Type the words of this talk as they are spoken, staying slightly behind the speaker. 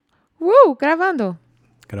Gravando.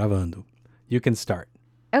 Gravando. You can start.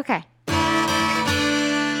 Okay.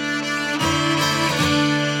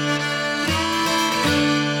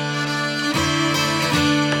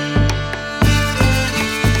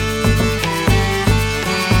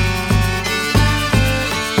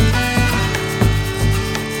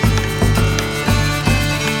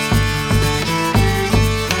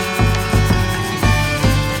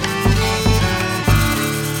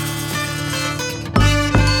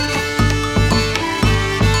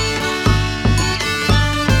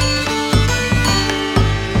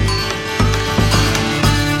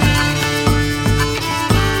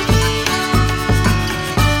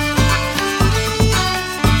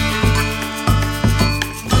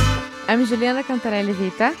 I'm Juliana Cantarelli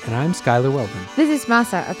Vita. And I'm Skylar Weldon. This is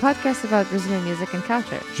Masa, a podcast about Brazilian music and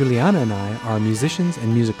culture. Juliana and I are musicians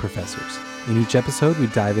and music professors. In each episode, we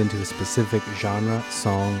dive into a specific genre,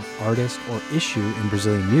 song, artist, or issue in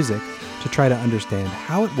Brazilian music to try to understand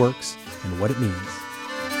how it works and what it means.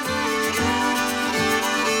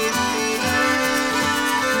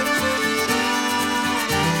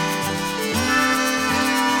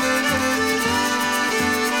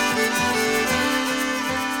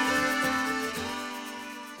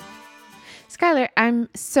 Skylar, I'm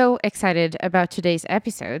so excited about today's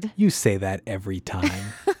episode. You say that every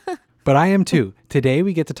time. But I am too. Today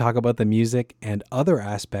we get to talk about the music and other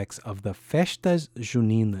aspects of the Festas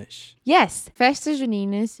Juninas. Yes, Festas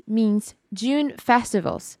Juninas means June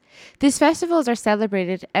festivals. These festivals are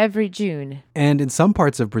celebrated every June. And in some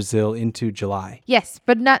parts of Brazil into July. Yes,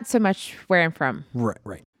 but not so much where I'm from.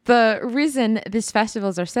 Right. The reason these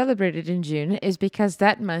festivals are celebrated in June is because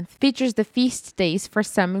that month features the feast days for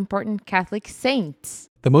some important Catholic saints.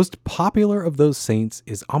 The most popular of those saints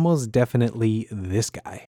is almost definitely this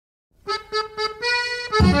guy.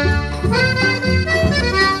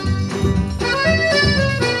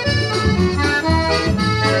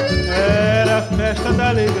 Era festa da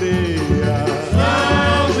alegria,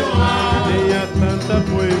 São João, tinha tanta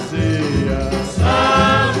poesia,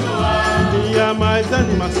 São João, tinha mais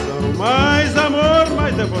animação, mais amor,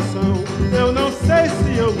 mais devoção. Eu não sei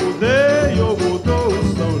se eu mudei ou mudou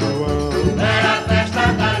o São João. Era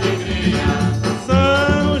festa da alegria,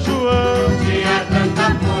 São João, tinha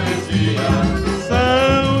tanta poesia,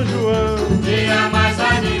 São João, tinha mais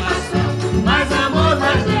animação, mais amor,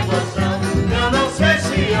 mais devoção. Eu não sei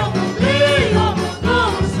se eu mudei ou mudou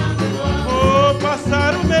o São João. Vou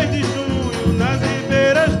passar o mês de junho nas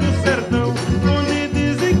ribeiras do sertão, onde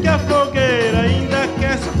dizem que a fogueira ainda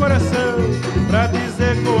aquece o coração, pra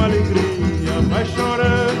dizer com alegria, mas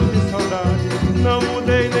chorando de saudade, não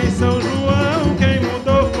mudei nem São João, quem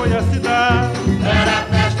mudou foi a cidade. Era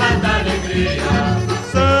festa da alegria,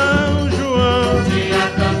 São João, tinha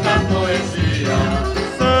tanta poesia,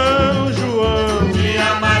 São João,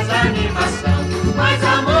 tinha mais animação, mais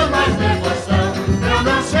amor, mais devoção. Eu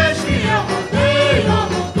não sei se eu mudei ou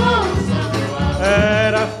mudou o São João.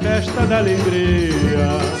 Era festa da alegria,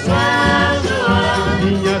 São João,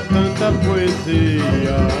 tinha tanta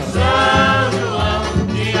poesia, São João,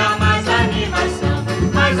 tinha mais animação,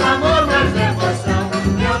 mais amor, mais devoção.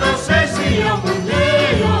 Eu não sei se eu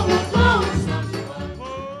mudei ou mudou o São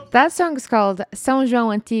João. That song is called São João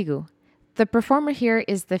Antigo. The performer here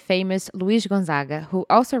is the famous Luiz Gonzaga, who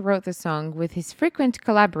also wrote the song with his frequent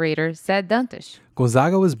collaborator Zé Dantas.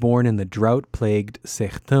 Gonzaga was born in the drought-plagued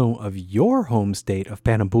sertão of your home state of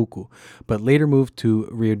Pernambuco, but later moved to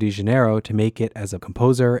Rio de Janeiro to make it as a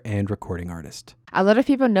composer and recording artist. A lot of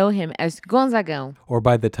people know him as Gonzagão, Or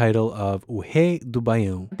by the title of O Rei do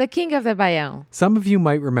Baião. the king of the Baião. Some of you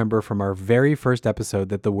might remember from our very first episode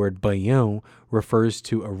that the word Baião refers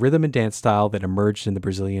to a rhythm and dance style that emerged in the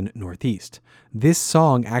Brazilian Northeast. This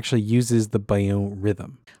song actually uses the Baião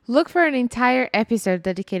rhythm. Look for an entire episode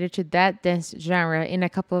dedicated to that dance genre in a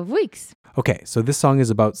couple of weeks. Okay, so this song is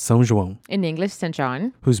about São João, In English, St.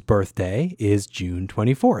 John. whose birthday is June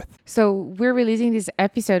 24th. So we're releasing this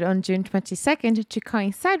episode on June 22nd to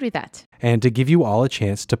coincide with that. And to give you all a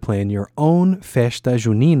chance to plan your own Festa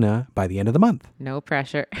Junina by the end of the month. No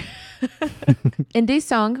pressure. In this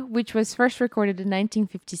song, which was first recorded in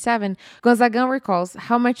 1957, Gonzagão recalls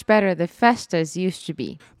how much better the festas used to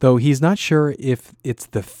be. Though he's not sure if it's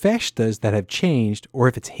the festas that have changed or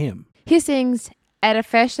if it's him. He sings, Era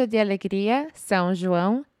festa de alegria, São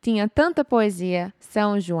João, tinha tanta poesia,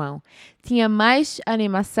 São João. Tinha mais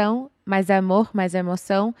animação, mais amor, mais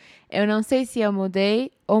emoção. Eu não sei se eu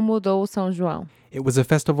mudei ou mudou o São João. It was a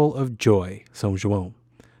festival of joy, São João.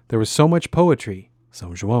 There was so much poetry,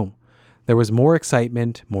 São João. There was more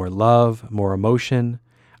excitement, more love, more emotion.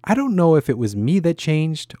 I don't know if it was me that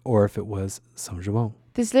changed or if it was São João.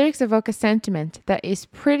 These lyrics evoke a sentiment that is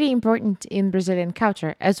pretty important in Brazilian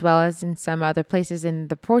culture, as well as in some other places in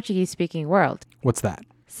the Portuguese-speaking world. What's that?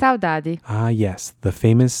 Saudade. Ah, yes, the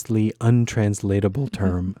famously untranslatable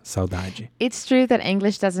term saudade. It's true that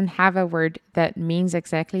English doesn't have a word that means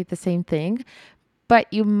exactly the same thing,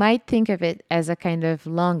 but you might think of it as a kind of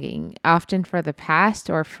longing, often for the past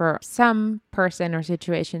or for some person or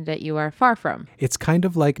situation that you are far from. It's kind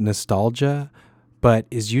of like nostalgia, but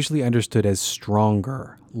is usually understood as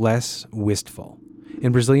stronger, less wistful.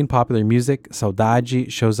 In Brazilian popular music,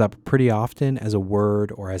 saudade shows up pretty often as a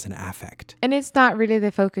word or as an affect. And it's not really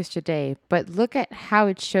the focus today, but look at how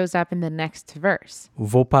it shows up in the next verse.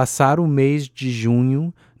 Vou passar o mês de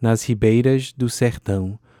junho nas ribeiras do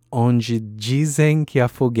sertão, onde dizem que a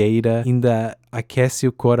fogueira ainda aquece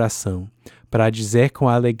o coração, para dizer com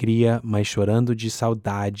alegria, mas chorando de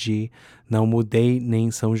saudade, não mudei nem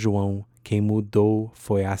São João, quem mudou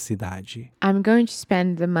foi a cidade. I'm going to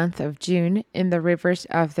spend the month of June in the rivers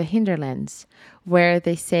of the hinterlands, where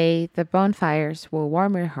they say the bonfires will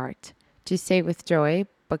warm your heart. To say with joy,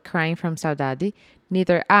 but crying from saudade,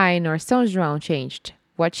 neither I nor São João changed.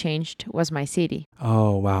 What changed was my city.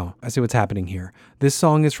 Oh, wow. I see what's happening here. This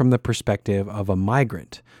song is from the perspective of a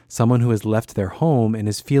migrant, someone who has left their home and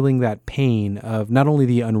is feeling that pain of not only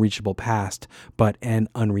the unreachable past, but an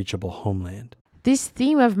unreachable homeland. This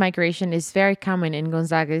theme of migration is very common in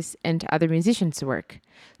Gonzaga's and other musicians' work.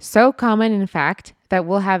 So common, in fact, that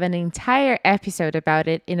we'll have an entire episode about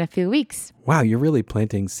it in a few weeks. Wow, you're really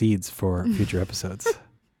planting seeds for future episodes.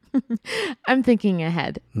 I'm thinking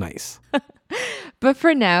ahead. Nice. But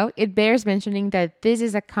for now, it bears mentioning that this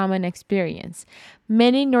is a common experience.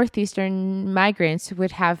 Many northeastern migrants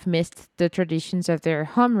would have missed the traditions of their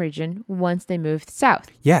home region once they moved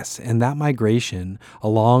south. Yes, and that migration,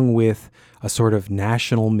 along with a sort of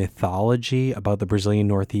national mythology about the Brazilian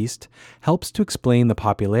Northeast, helps to explain the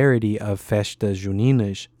popularity of festas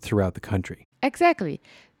juninas throughout the country. Exactly.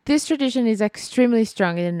 This tradition is extremely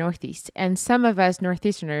strong in the Northeast, and some of us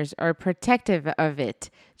Northeasterners are protective of it,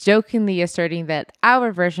 jokingly asserting that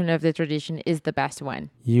our version of the tradition is the best one.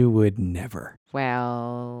 You would never.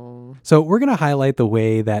 Well... So we're going to highlight the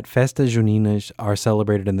way that festas juninas are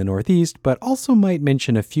celebrated in the Northeast, but also might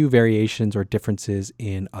mention a few variations or differences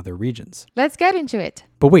in other regions. Let's get into it.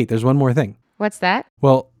 But wait, there's one more thing. What's that?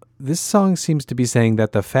 Well, this song seems to be saying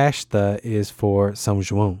that the festa is for São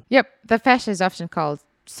João. Yep, the festa is often called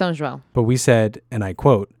São João. But we said, and I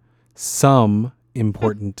quote, some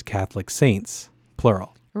important Catholic saints,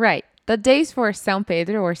 plural. Right. The days for São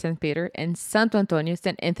Pedro or Saint Peter and Santo Antonio,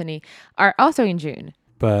 Saint Anthony are also in June.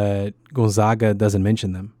 But Gonzaga doesn't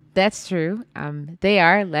mention them. That's true. They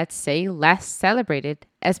are, let's say, less celebrated.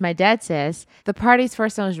 As my dad says, the parties for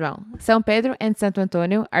São João, São Pedro, and Santo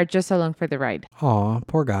Antonio are just along for the ride. Aw,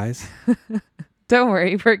 poor guys. Don't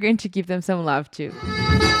worry, we're going to give them some love too.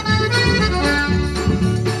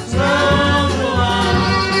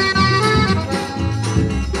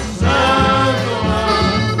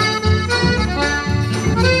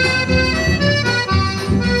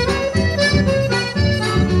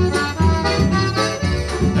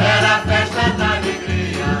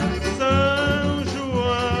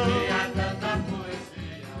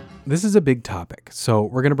 This is a big topic, so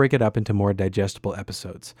we're going to break it up into more digestible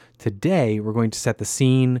episodes. Today, we're going to set the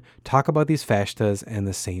scene, talk about these festas and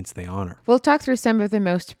the saints they honor. We'll talk through some of the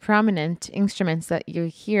most prominent instruments that you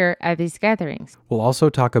hear at these gatherings. We'll also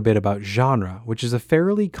talk a bit about genre, which is a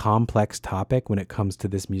fairly complex topic when it comes to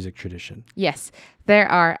this music tradition. Yes, there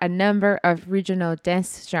are a number of regional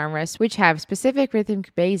dance genres which have specific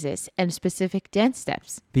rhythmic bases and specific dance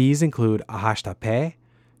steps. These include arrasta-pé,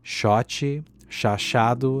 xote,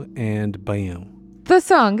 chachado, and baião. The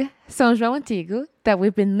song São João Antigo that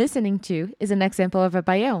we've been listening to is an example of a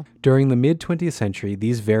baião. During the mid-20th century,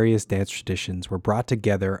 these various dance traditions were brought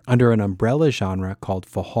together under an umbrella genre called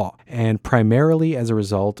forró, and primarily as a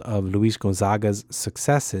result of Luis Gonzaga's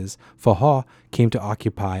successes, forró came to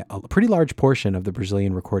occupy a pretty large portion of the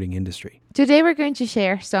Brazilian recording industry. Today we're going to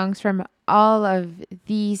share songs from all of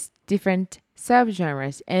these different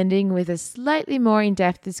subgenres, ending with a slightly more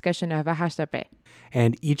in-depth discussion of arrasta-pé.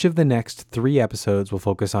 And each of the next 3 episodes will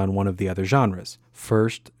focus on one of the other genres.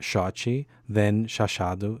 First, xote, then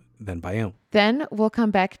chachado, then baião. Then we'll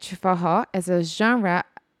come back to forró as a genre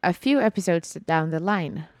a few episodes down the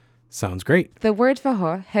line. Sounds great. The word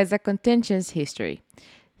forró has a contentious history.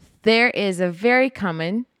 There is a very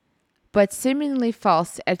common but seemingly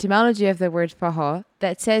false etymology of the word forró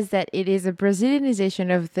that says that it is a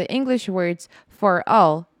Brazilianization of the English words for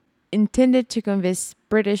all, intended to convince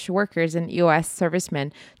British workers and U.S.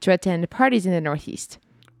 servicemen to attend parties in the Northeast.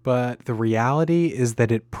 But the reality is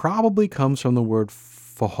that it probably comes from the word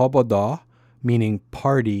forró-bodó, meaning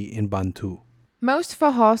party in Bantu. Most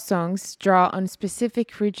forró songs draw on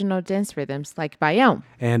specific regional dance rhythms like baião.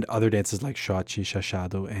 And other dances like shot,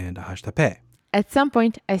 chachado, and arrastapé. At some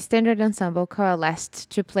point, a standard ensemble coalesced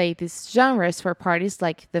to play these genres for parties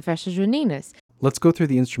like the Festas Juninas. Let's go through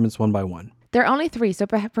the instruments one by one. There are only 3, so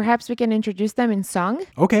perhaps we can introduce them in song?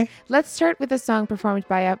 Okay. Let's start with a song performed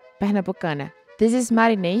by a Pernambucana. This is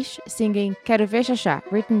Marinês singing Quero Ver Xaxá,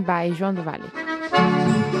 written by João do Vale.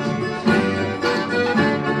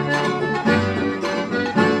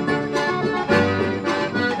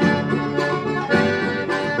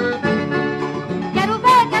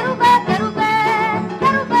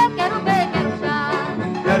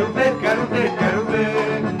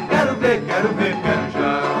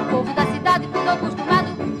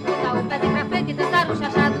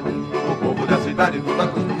 Tudo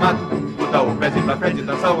acostumado, botar o pezinho pra frente e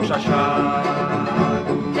dançar o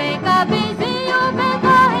chachado. Vem cá, benzinho, vem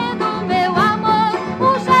correndo, meu amor.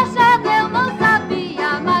 O chachado eu não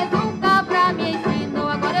sabia, mas um cabra me ensinou.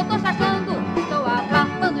 Agora eu tô chachando, tô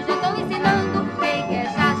abafando, já tô ensinando. Quem quer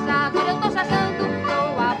chachar, agora eu tô chachando,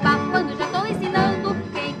 tô abafando, já tô ensinando.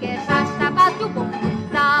 Quem quer chachar, bate o bumbum,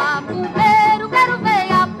 zabumbeiro, quero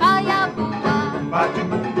ver a praia voar. Bate o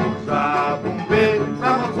bumbum, zabumbeiro,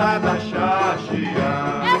 pra moçada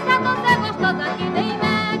chachear. Essa dança é gostosa que nem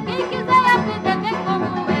é. Quem quiser aprender, vê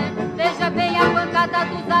como é. Veja bem a pancada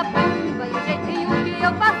do zabumba e o jeitinho que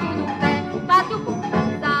eu faço no pé. Bate o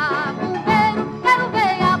bumbum, zabumbeiro, quero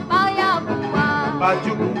ver a paia voar. Bate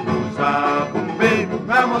o bumbum, zabumbeiro,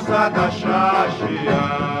 pra moçada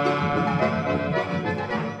chachear.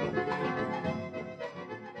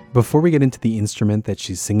 Before we get into the instrument that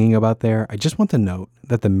she's singing about there, I just want to note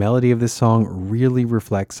that the melody of this song really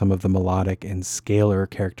reflects some of the melodic and scalar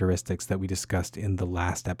characteristics that we discussed in the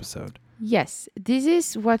last episode. Yes, this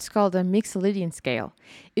is what's called a Mixolydian scale.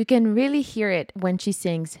 You can really hear it when she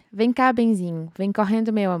sings Vem cá, benzinho, vem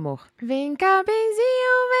correndo, meu amor. Vem cá,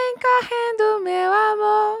 benzinho, vem correndo, meu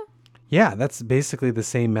amor. Yeah, that's basically the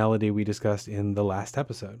same melody we discussed in the last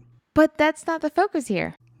episode. But that's not the focus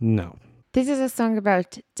here. No. This is a song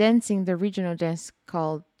about dancing the regional dance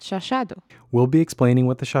called chachado. We'll be explaining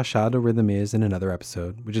what the chachado rhythm is in another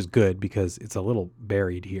episode, which is good because it's a little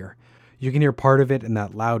buried here. You can hear part of it in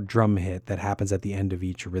that loud drum hit that happens at the end of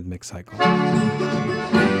each rhythmic cycle.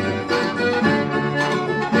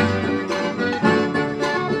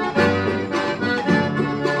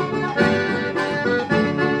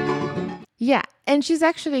 Yeah, and she's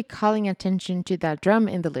actually calling attention to that drum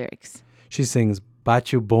in the lyrics. She sings,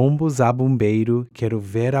 Bate o bombo, zabumbeiro, quero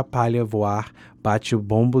ver a palha voar. Bate o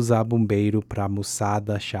bombo, zabumbeiro, pra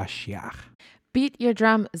moçada chachear. Beat your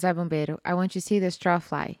drum, zabumbeiro. I want to see the straw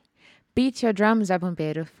fly. Beat your drum,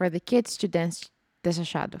 zabumbeiro, for the kids to dance the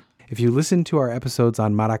chachado. If you listened to our episodes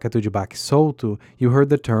on Maracatu de Baque Solto, you heard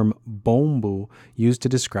the term bombo used to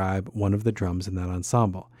describe one of the drums in that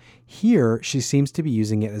ensemble. Here, she seems to be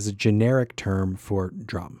using it as a generic term for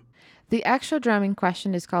drum. The actual drum in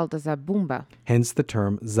question is called the zabumba. Hence the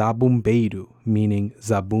term zabumbeiro, meaning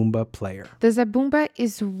zabumba player. The zabumba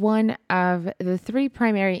is one of the 3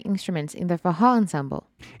 primary instruments in the forró ensemble.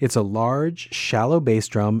 It's a large, shallow bass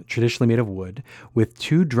drum, traditionally made of wood, with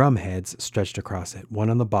 2 drum heads stretched across it, one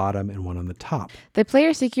on the bottom and one on the top. The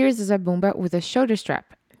player secures the zabumba with a shoulder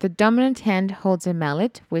strap. The dominant hand holds a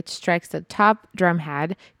mallet, which strikes the top drum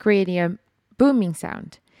head, creating a booming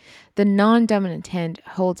sound. The non-dominant hand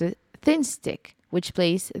holds a thin stick, which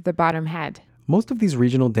plays the bottom head. Most of these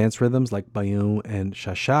regional dance rhythms like baião and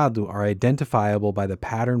chachado are identifiable by the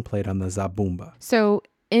pattern played on the zabumba. So,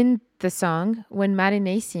 in the song, when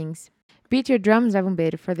Marinês sings, Beat your drum,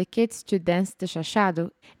 zabumbeiro, for the kids to dance the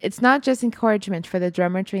chachado, it's not just encouragement for the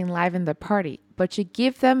drummer to enliven the party, but to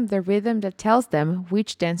give them the rhythm that tells them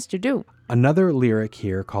which dance to do. Another lyric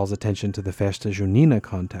here calls attention to the Festa Junina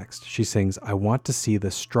context. She sings, I want to see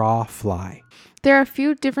the straw fly. There are a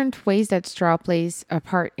few different ways that straw plays a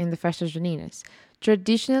part in the Festas Juninas.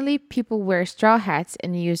 Traditionally, people wear straw hats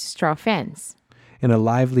and use straw fans. In a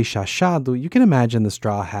lively chachado, you can imagine the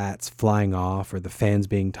straw hats flying off or the fans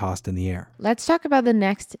being tossed in the air. Let's talk about the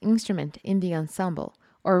next instrument in the ensemble.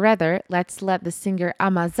 Or rather, let's let the singer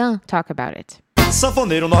Amazã talk about it.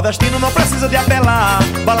 Sanfoneiro nordestino não precisa de apelar.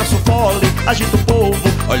 Balança o fole, agita o povo.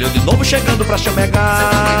 Olha de novo chegando pra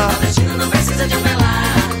chamegar. Sanfoneiro nordestino não precisa de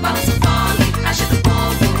apelar. Balança o fole, agita o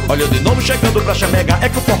povo. Olha de novo chegando pra chamegar. É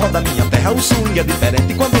que o forró da minha terra, o swing é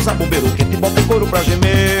diferente. Quando usa bombeiro quente, bota o couro pra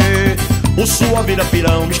gemer. O suor vira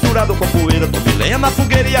pirão, misturado com poeira. Toque lenha na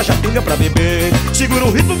fogueira e haja pinga pra beber. Segura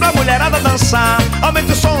o ritmo pra mulherada dançar.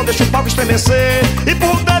 Aumente o som, deixa o palco estremecer. E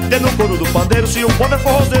por dentro no couro do pandeiro. Se o povo é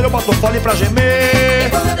forrozeiro, eu boto fole pra gemer. E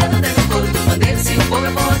por dentro no couro do pandeiro. Se o povo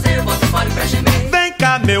é forrozeiro, eu boto fole pra gemer. Vem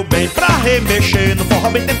cá, meu bem, pra remexer. No forró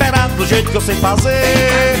bem temperado, do jeito que eu sei fazer.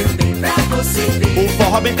 Vem cá, meu bem, pra você ver. O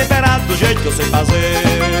forró bem temperado, do jeito que eu sei fazer.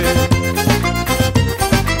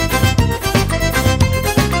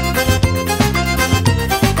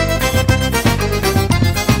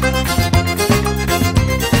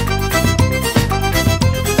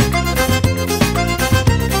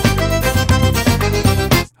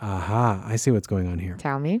 I see what's going on here.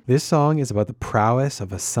 Tell me. This song is about the prowess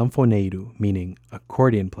of a sanfoneiro, meaning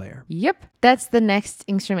accordion player. Yep, that's the next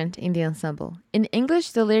instrument in the ensemble. In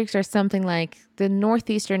English, the lyrics are something like, the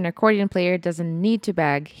northeastern accordion player doesn't need to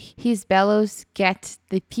beg. His bellows get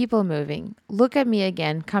the people moving. Look at me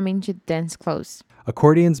again, coming to dance close.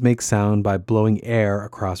 Accordions make sound by blowing air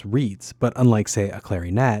across reeds, but unlike, say, a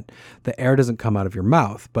clarinet, the air doesn't come out of your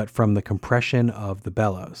mouth, but from the compression of the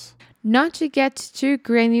bellows. Not to get too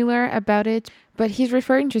granular about it, but he's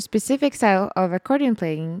referring to a specific style of accordion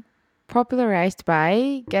playing popularized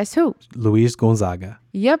by, guess who? Luis Gonzaga.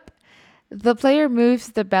 Yep. The player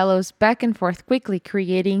moves the bellows back and forth quickly,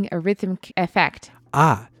 creating a rhythmic effect.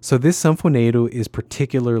 Ah, so this sanfoneiro is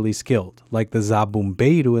particularly skilled. Like the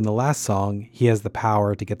zabumbeiro in the last song, he has the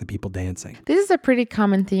power to get the people dancing. This is a pretty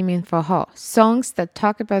common theme in forró, songs that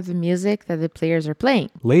talk about the music that the players are playing.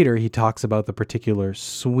 Later, he talks about the particular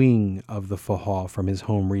swing of the forró from his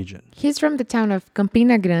home region. He's from the town of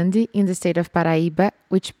Campina Grande in the state of Paraíba,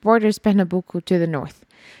 which borders Pernambuco to the north.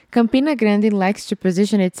 Campina Grande likes to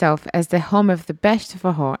position itself as the home of the best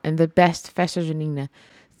forró and the best festa junina,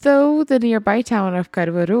 though the nearby town of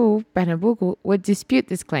Caruaru, Pernambuco, would dispute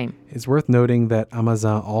this claim. It's worth noting that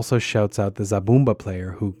Amazon also shouts out the zabumba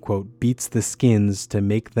player who, quote, beats the skins to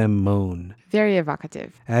make them moan. Very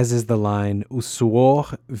evocative. As is the line, o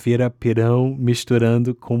suor vira pirão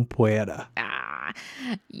misturando com poeira.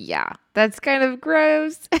 Yeah, that's kind of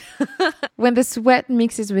gross. When the sweat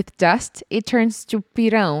mixes with dust, it turns to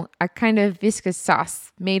pirão, a kind of viscous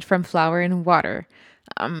sauce made from flour and water.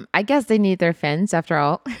 I guess they need their fins after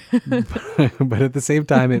all. But at the same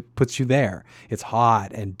time, it puts you there. It's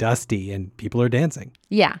hot and dusty and people are dancing.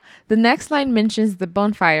 Yeah, the next line mentions the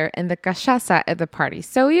bonfire and the cachaça at the party,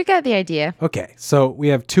 so you get the idea. Okay, so we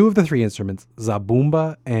have two of the three instruments,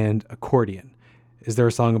 zabumba and accordion. Is there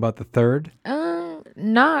a song about the third?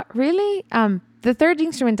 Not really. The third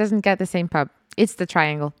instrument doesn't get the same pub. It's the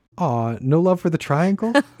triangle. Aw, no love for the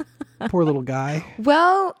triangle? Poor little guy.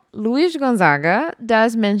 Well, Luis Gonzaga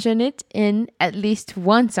does mention it in at least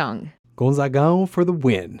one song. Gonzagão for the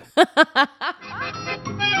win.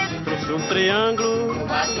 Trouxe triângulo,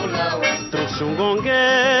 trouxe gongue,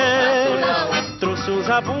 trouxe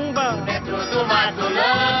zabumba, dentro do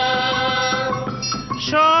matulão.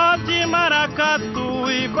 Xote, maracatu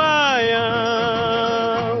e baião,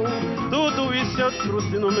 tudo isso eu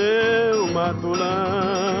trouxe no meu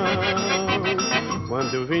matulão.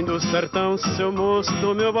 Quando eu vim do sertão, seu moço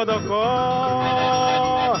do meu bodocó,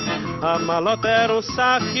 a malota era um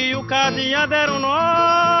saque e o cadeado era um nó.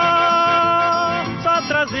 Só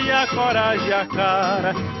trazia a coragem e a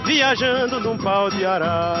cara, viajando num pau de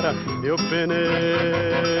arara. Eu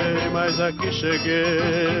penei, mas aqui cheguei.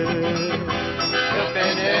 Eu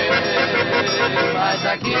penei, mas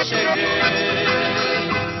aqui cheguei.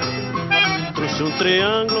 Trouxe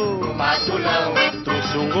triângulo, matulão,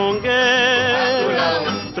 trouxe gongue,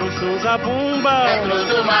 matulão, trouxe zabumba, dentro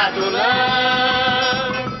do matulão.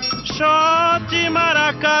 Xote,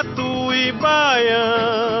 maracatu e baião,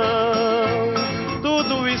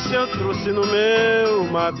 tudo isso eu trouxe no meu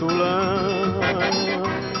matulão.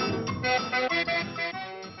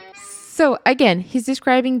 So again, he's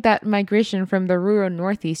describing that migration from the rural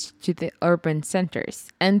northeast to the urban centers.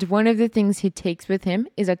 And one of the things he takes with him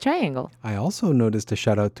is a triangle. I also noticed a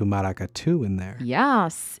shout out to maracatu in there.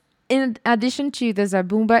 Yes. In addition to the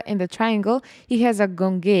zabumba and the triangle, he has a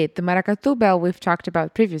gongue, the maracatu bell we've talked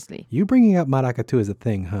about previously. You bringing up maracatu is a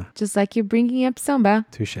thing, huh? Just like you bringing up samba.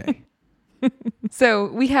 Touche.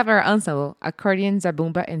 So we have our ensemble, accordion,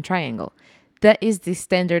 zabumba, and triangle. That is the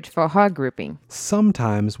standard forró grouping.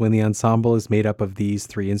 Sometimes when the ensemble is made up of these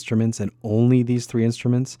three instruments and only these three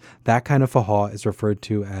instruments, that kind of forró is referred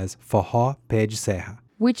to as forró pé de serra,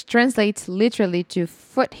 which translates literally to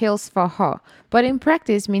foothills forró, but in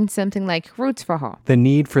practice means something like roots forró. The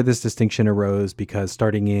need for this distinction arose because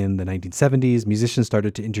starting in the 1970s, musicians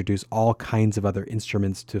started to introduce all kinds of other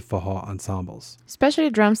instruments to forró ensembles.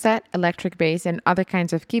 Especially drum set, electric bass, and other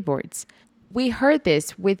kinds of keyboards. We heard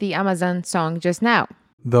this with the Amazon song just now.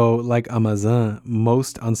 Though, like Amazon,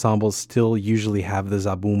 most ensembles still usually have the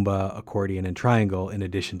zabumba, accordion, and triangle in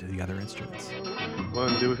addition to the other instruments.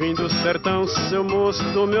 Quando eu vim do sertão, seu moço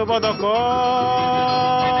do meu bodocó,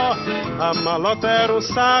 a malota era um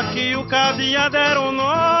saque e o cadeado era um nó.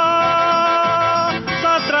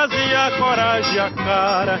 Só trazia a coragem e a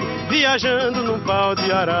cara, viajando num pau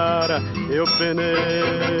de arara. Eu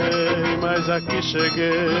penei, mas aqui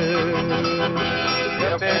cheguei.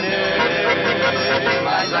 Eu penei,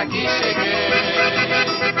 mas aqui cheguei,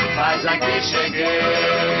 mas aqui cheguei.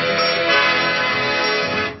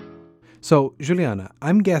 So, Juliana,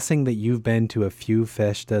 I'm guessing that you've been to a few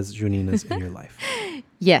festas juninas in your life.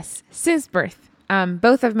 Yes, since birth.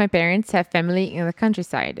 Both of my parents have family in the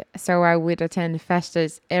countryside, so I would attend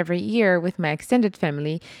festas every year with my extended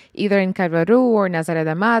family, either in Caruaru or Nazaré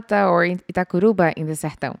da Mata or in Itacuruba in the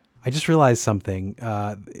Sertão. I just realized something.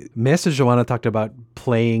 Maestra Joanna talked about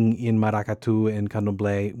playing in maracatu and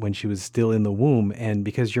candomblé when she was still in the womb, and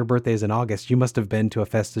because your birthday is in August, you must have been to a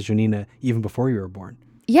festa junina even before you were born.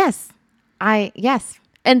 Yes.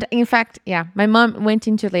 And in fact, my mom went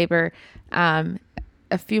into labor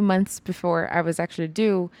a few months before I was actually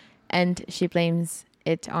due, and she blames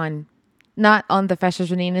it on, not on the Festas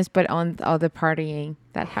Juninas, but on all the partying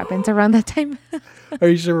that happens around that time. Are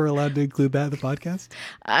you sure we're allowed to include that in the podcast?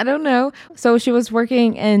 I don't know. So she was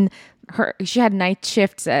working she had night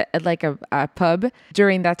shifts at like a pub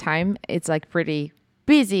during that time. It's like pretty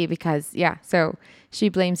busy because, so she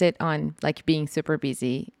blames it on like being super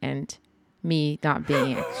busy and me not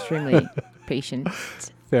being extremely patient.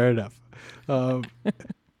 Fair enough.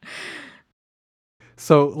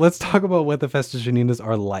 So let's talk about what the Festas Juninas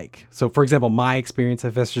are like. So, for example, my experience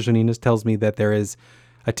at Festas Juninas tells me that there is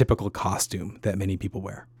a typical costume that many people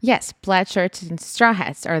wear. Yes, plaid shirts and straw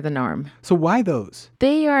hats are the norm. So why those?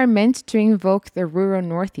 They are meant to invoke the rural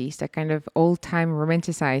Northeast, a kind of old-time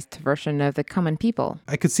romanticized version of the common people.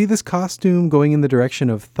 I could see this costume going in the direction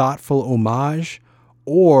of thoughtful homage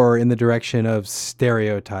or in the direction of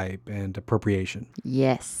stereotype and appropriation.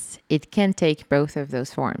 Yes, it can take both of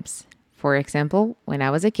those forms. For example, when I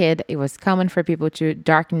was a kid, it was common for people to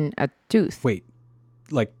darken a tooth. Wait,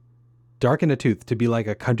 like darken a tooth to be like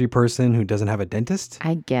a country person who doesn't have a dentist?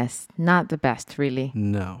 I guess not the best, really.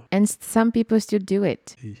 No. And some people still do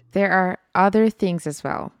it. There are other things as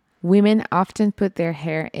well. Women often put their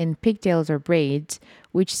hair in pigtails or braids,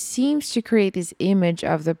 which seems to create this image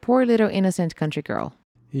of the poor little innocent country girl.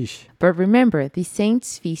 Eesh. But remember, the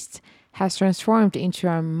Saints' Feast has transformed into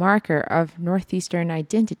a marker of Northeastern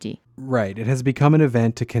identity. Right. It has become an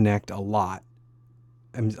event to connect a lot.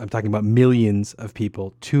 I'm talking about millions of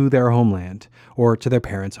people to their homeland or to their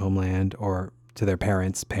parents' homeland or to their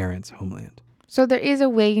parents' homeland. So there is a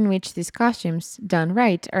way in which these costumes, done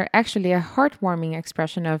right, are actually a heartwarming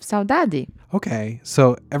expression of saudade. Okay,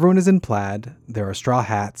 so everyone is in plaid. There are straw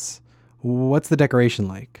hats. What's the decoration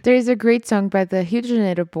like? There is a great song by the Rio de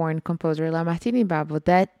Janeiro-born composer Lamartine Babo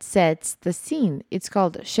that sets the scene. It's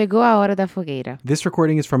called Chegou a Hora da Fogueira. This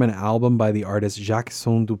recording is from an album by the artist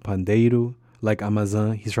Jackson do Pandeiro. Like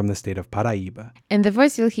Amazon, he's from the state of Paraíba. And the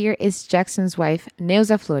voice you'll hear is Jackson's wife,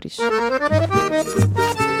 Neuza Flores.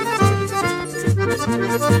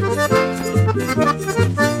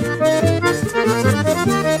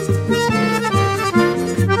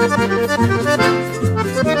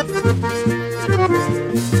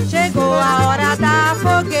 Chegou a hora da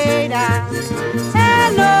fogueira,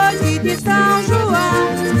 é noite de São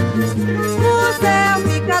João. O céu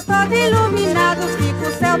fica todo iluminado, fica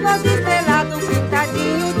o céu todo estrelado,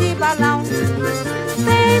 pintadinho de balão.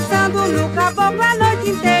 Pensando no caboclo a noite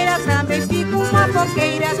inteira, também fica uma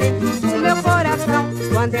fogueira dentro do meu coração.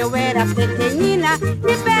 Quando eu era pequenina,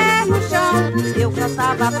 de pé no chão, eu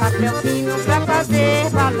cantava papelzinho pra fazer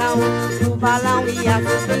balão. O balão ia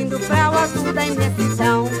subindo pra o azul da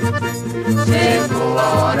imensidão. Chegou a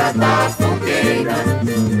hora da fogueira,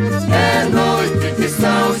 é noite de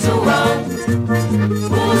São João.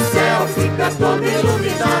 O céu fica todo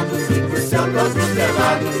iluminado, fica o céu todo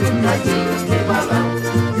estrelado, pintadinho de balão.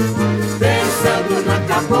 Pensando na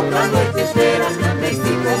cabocla a noite inteira, também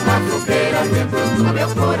fica uma fogueira dentro do meu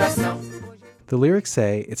coração. The lyrics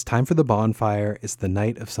say, it's time for the bonfire, it's the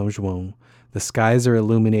night of São João. The skies are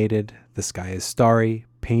illuminated, the sky is starry,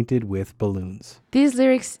 painted with balloons. These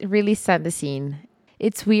lyrics really set the scene.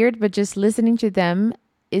 It's weird, but just listening to them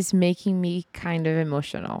is making me kind of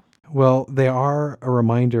emotional. Well, they are a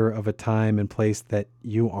reminder of a time and place that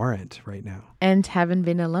you aren't right now. And haven't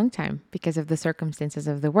been a long time because of the circumstances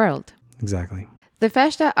of the world. Exactly. The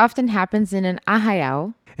festa often happens in an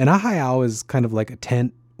arraial. An arraial is kind of like a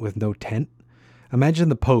tent with no tent. Imagine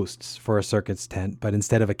the posts for a circus tent, but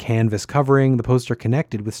instead of a canvas covering, the posts are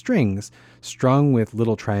connected with strings, strung with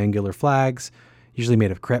little triangular flags, usually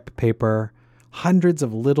made of crepe paper, hundreds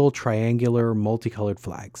of little triangular multicolored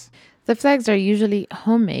flags. The flags are usually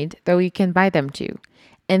homemade, though you can buy them too.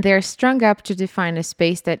 And they're strung up to define a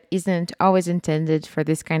space that isn't always intended for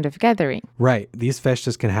this kind of gathering. Right, these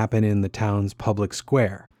festas can happen in the town's public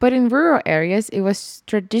square. But in rural areas, it was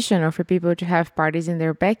traditional for people to have parties in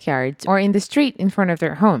their backyards or in the street in front of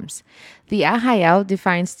their homes. The arraial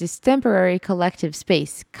defines this temporary collective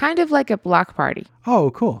space, kind of like a block party.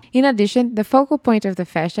 Oh, cool. In addition, the focal point of the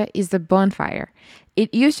festa is the bonfire.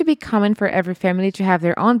 It used to be common for every family to have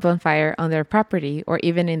their own bonfire on their property or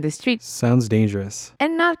even in the street. Sounds dangerous.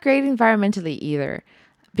 And not great environmentally either,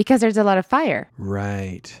 because there's a lot of fire.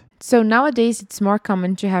 Right. So nowadays, it's more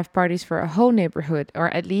common to have parties for a whole neighborhood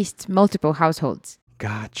or at least multiple households.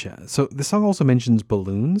 Gotcha. So the song also mentions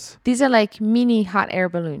balloons? These are like mini hot air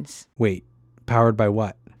balloons. Wait, powered by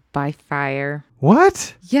what? By fire.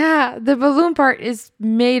 What? Yeah, the balloon part is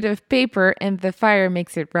made of paper and the fire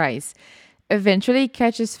makes it rise. Eventually it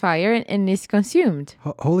catches fire and is consumed.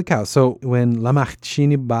 Holy cow. So when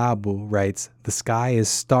Lamartine Babu writes, "The sky is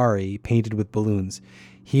starry, painted with balloons,"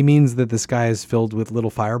 he means that the sky is filled with little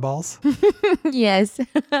fireballs? Yes.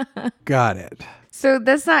 Got it. So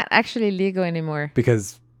that's not actually legal anymore.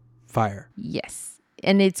 Because fire. Yes.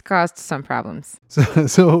 And it's caused some problems.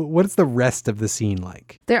 So what's the rest of the scene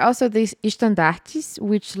like? There are also these estandartes,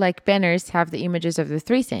 which like banners have the images of the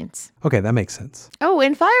three saints. Okay, that makes sense. Oh,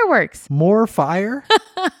 and fireworks. More fire?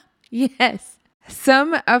 Yes.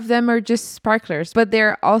 Some of them are just sparklers, but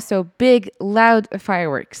they're also big, loud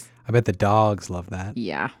fireworks. I bet the dogs love that.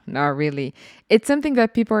 Yeah, not really. It's something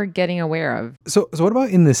that people are getting aware of. So what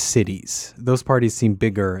about in the cities? Those parties seem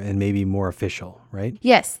bigger and maybe more official, right?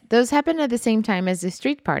 Yes, those happen at the same time as the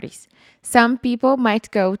street parties. Some people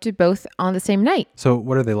might go to both on the same night. So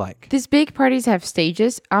what are they like? These big parties have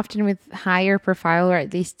stages, often with higher profile or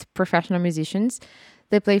at least professional musicians.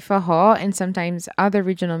 They play forró and sometimes other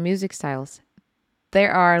regional music styles.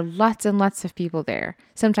 There are lots and lots of people there,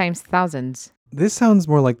 sometimes thousands. This sounds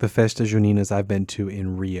more like the Festa Juninas I've been to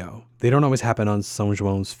in Rio. They don't always happen on São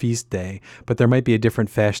João's feast day, but there might be a different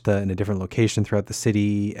festa in a different location throughout the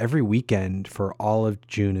city every weekend for all of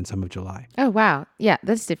June and some of July. Oh, wow. Yeah,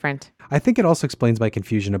 that's different. I think it also explains my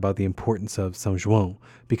confusion about the importance of São João,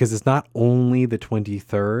 because it's not only the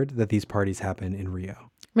 23rd that these parties happen in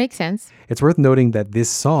Rio. Makes sense. It's worth noting that this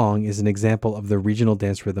song is an example of the regional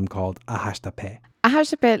dance rhythm called arrasta-pé.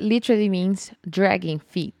 Arrasta-pé literally means dragging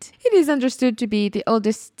feet. It is understood to be the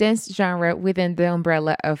oldest dance genre within the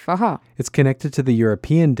umbrella of forró. It's connected to the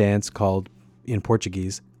European dance called, in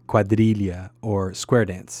Portuguese, quadrilha or square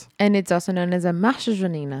dance. And it's also known as a marcha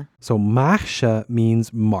junina. So marcha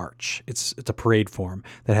means march. It's a parade form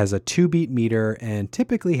that has a 2-beat meter and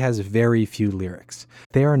typically has very few lyrics.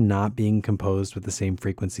 They are not being composed with the same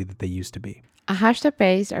frequency that they used to be.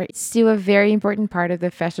 Arrasta-pés are still a very important part of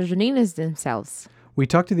the Festas Juninas themselves. We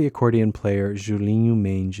talked to the accordion player Julinho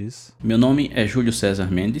Mendes. Meu nome é Júlio César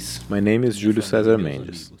Mendes. My name is Júlio César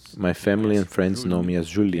Mendes. My family and friends know me as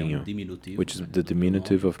Julinho, which is the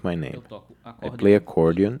diminutive of my name. I play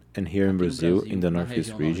accordion, and here in Brazil, in the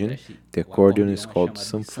Northeast region, the accordion is called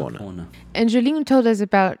sanfona. And Julinho told us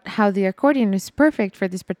about how the accordion is perfect for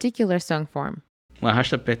this particular song form. O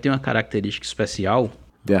arrasta-pé tem uma característica especial.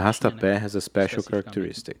 The arrasta-pé has a special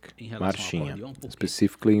characteristic, marchinha,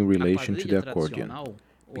 specifically in relation to the accordion,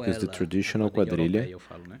 because the traditional quadrilha,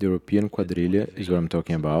 the European quadrilha is what I'm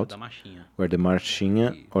talking about, where the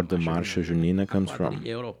marchinha or the marcha junina comes from.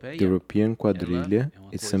 The European quadrilha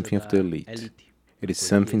is something of the elite. It is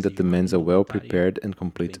something that demands a well-prepared and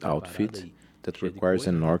complete outfit that requires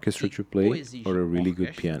an orchestra to play or a really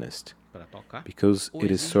good pianist, because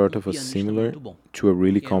it is sort of similar to a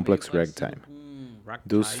really complex ragtime.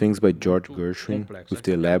 Those things by George Gershwin with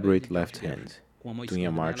the elaborate left hand, doing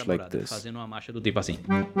a march like this.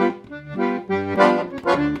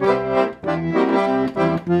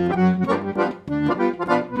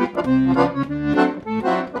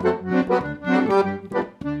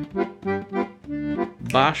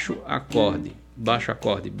 Baixo acorde, baixo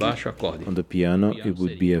acorde, baixo acorde. On the piano, it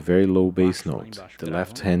would be a very low bass note. The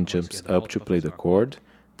left hand jumps up to play the chord.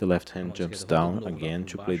 The left hand jumps down again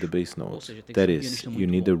to play the bass notes. That is, you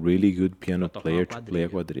need a really good piano player to play a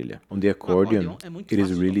quadrilha. On the accordion, it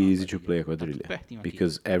is really easy to play a quadrilha,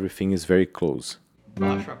 because everything is very close.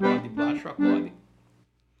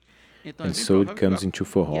 And so it comes into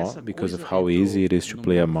forró because of how easy it is to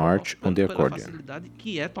play a march on the accordion.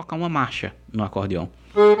 Que é tocar uma marcha no acordeão.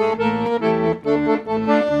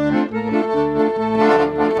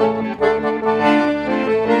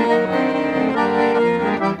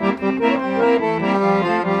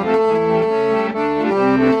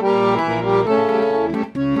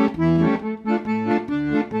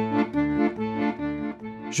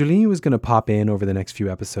 Julinho is going to pop in over the next few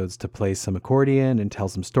episodes to play some accordion and tell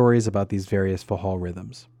some stories about these various forró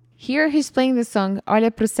rhythms. Here he's playing the song Olha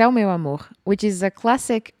pro céu, meu amor, which is a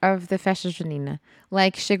classic of the Festa Junina.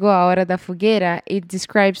 Like Chegou a Hora da Fogueira, it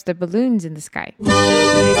describes the balloons in the sky.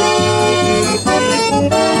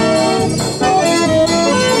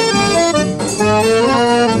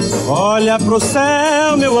 Olha pro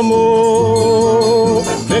céu, meu amor,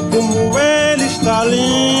 vê como ele está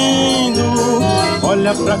lindo.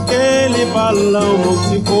 Olha pra aquele balão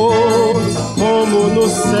multicor, como no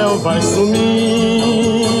céu vai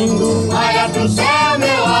sumindo. Olha pro céu,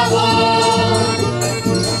 meu amor,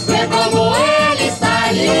 vê como ele está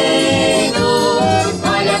lindo.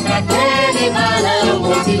 Olha pra aquele balão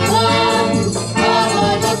multicor,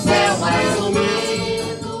 como no céu vai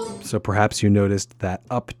sumindo. So perhaps you noticed that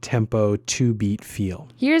up-tempo, two-beat feel.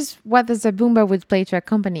 Here's what the zabumba would play to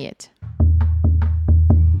accompany it.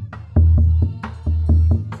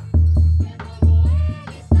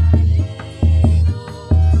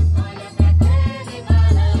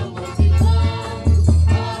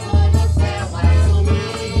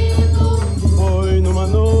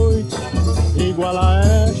 Igual a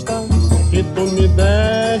esta que tu me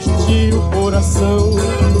deste o coração.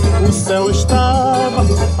 O céu estava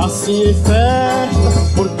assim em festa,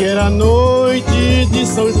 porque era noite de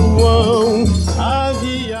São João.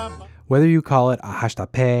 Havia... Whether you call it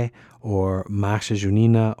arrastapé or marcha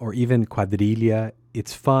junina or even quadrilha,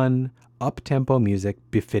 it's fun, up-tempo music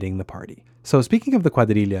befitting the party. So speaking of the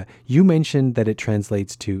quadrilha, you mentioned that it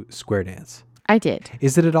translates to square dance. I did.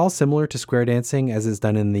 Is it at all similar to square dancing as is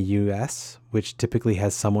done in the US, which typically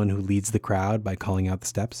has someone who leads the crowd by calling out the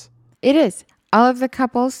steps? It is. All of the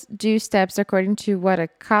couples do steps according to what a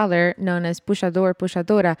caller, known as puxador,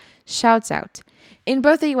 puxadora, shouts out. In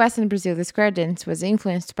both the US and Brazil, the square dance was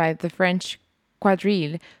influenced by the French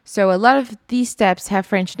quadrille, so a lot of these steps have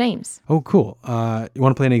French names. Oh, cool. You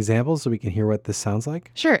want to play an example so we can hear what this sounds like?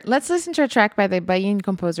 Sure. Let's listen to a track by the Bahian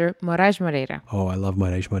composer Moraes Moreira. Oh, I love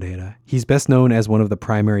Moraes Moreira. He's best known as one of the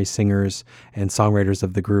primary singers and songwriters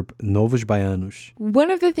of the group Novos Baianos. One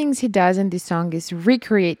of the things he does in this song is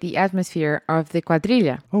recreate the atmosphere of the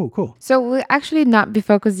quadrilha. Oh, cool. So we'll actually not be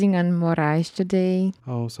focusing on Moraes today.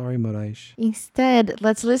 Oh, sorry, Moraes. Instead,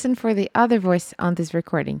 let's listen for the other voice on this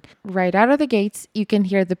recording. Right out of the gate, you can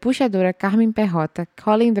hear the puxadora Carmen Perrota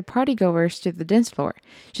calling the partygoers to the dance floor.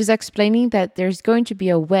 She's explaining that there's going to be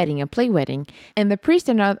a wedding, a play wedding, and the priest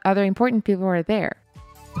and other important people are there.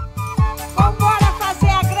 Vambora fazer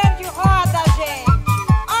a grande roda, gente.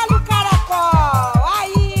 Olha o caracol,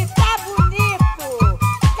 aí tá bonito.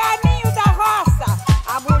 Caminho da roça,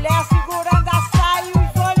 a mulher segurando a saia e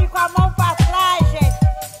os olhos com a mão pra trás, gente.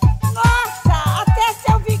 Nossa, até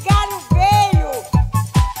seu vigário veio.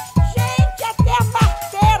 Gente, até a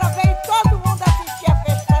parteira veio, todo mundo assistir a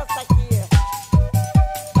festança aqui.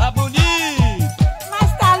 Tá bonito! Mas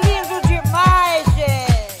tá lindo demais,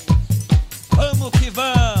 gente. Vamos que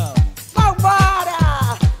vamos!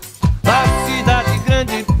 Vambora! Da cidade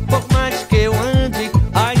grande, por mais que eu ande,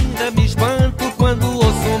 ainda me espanto quando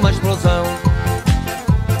ouço uma explosão.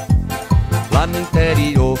 Lá no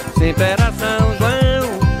interior sempre era São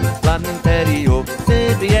João. Lá no interior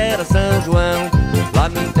sempre era São João. Lá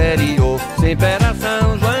no interior sempre era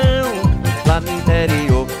São João. Lá no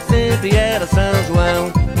interior sempre era São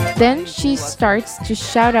João. Then she starts to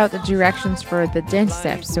shout out the directions for the dance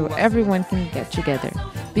steps so everyone can get together.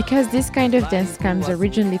 Because this kind of dance comes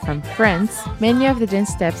originally from France, many of the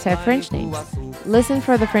dance steps have French names. Listen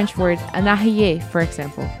for the French word anarrier, for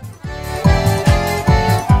example.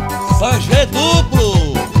 Sanjê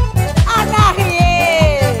duplo!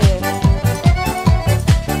 Anarrier!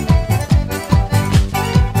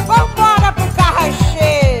 Vambora pro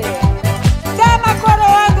carrachê! Dama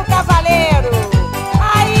coroando o cavaleiro!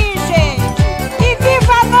 Aí, gente! E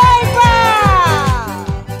viva a noiva!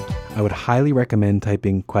 I would highly recommend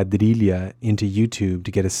typing quadrilha into YouTube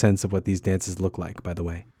to get a sense of what these dances look like, by the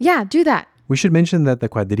way. Yeah, do that. We should mention that the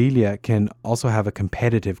quadrilha can also have a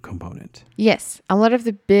competitive component. Yes, a lot of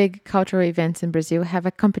the big cultural events in Brazil have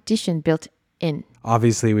a competition built in.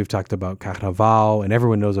 Obviously, we've talked about carnaval, and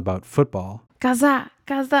everyone knows about football. Casar,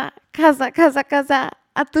 casar, casa, casa, casar.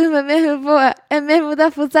 A turma mesmo boa, é mesmo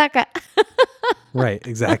da fusaca. Right,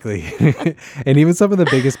 exactly. And even some of the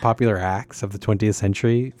biggest popular acts of the 20th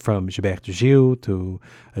century, from Gilberto Gil to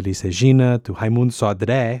Elis Regina to Raimundo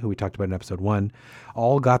Sodré, who we talked about in episode 1,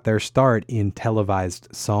 all got their start in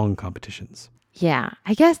televised song competitions. Yeah,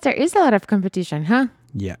 I guess there is a lot of competition, huh?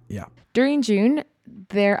 Yeah. During June,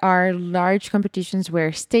 there are large competitions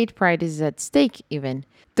where state pride is at stake even.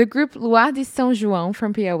 The group Luar de São João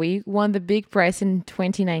from Piauí won the big prize in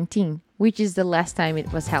 2019, which is the last time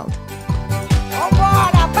it was held.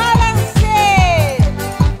 Vambora, balancei!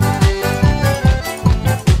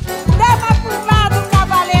 Leva pro lado,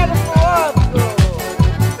 cavaleiro pro outro.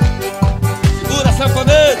 Segura,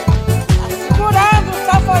 sanfoneiro! Tá segurando o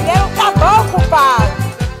sanfoneiro, tá bom, compadre.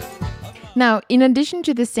 Now, in addition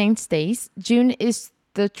to the saints' days, June is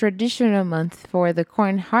the traditional month for the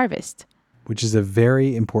corn harvest. Which is a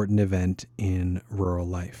very important event in rural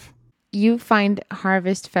life. You find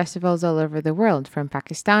harvest festivals all over the world, from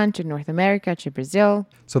Pakistan to North America to Brazil.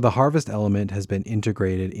 So the harvest element has been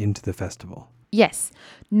integrated into the festival. Yes,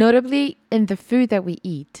 notably in the food that we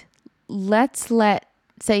eat.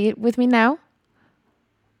 Say it with me now.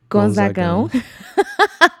 Gonzagão.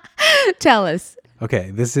 Tell us.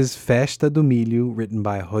 Okay, this is Festa do Milho, written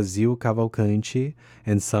by Rosil Cavalcante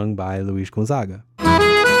and sung by Luis Gonzaga. Em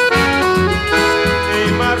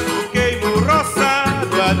março queima o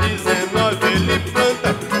roçado, a 19 ele planta,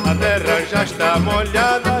 a terra já está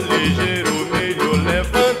molhada, ligeiro o milho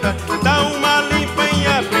levanta, dá uma limpa em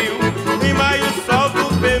abril, em maio solta o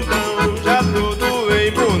pendão, já tudo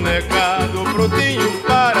embonecado, prontinho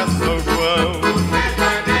para São João. O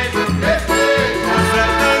sertanejo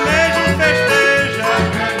festeja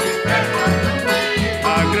a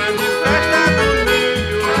grande festa do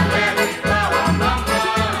milho,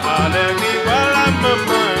 alegre igual a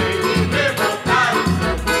mamãe.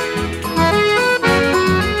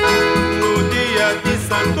 No dia de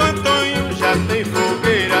Santo Antônio já tem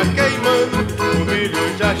fogueira queimando, o milho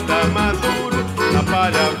já está maduro, a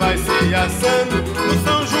palha vai se assando. No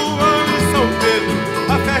São João e São Pedro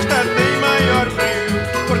a festa tem maior brilho,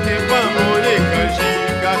 porque pamonha e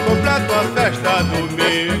canjica completam a festa do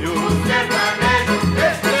milho. O sertanejo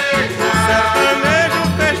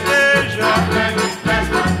festeja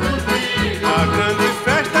a grande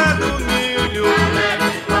festa do milho,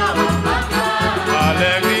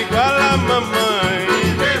 alegre igual a mamãe.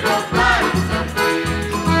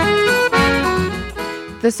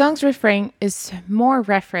 The song's refrain is more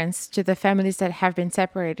reference to the families that have been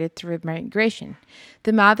separated through migration.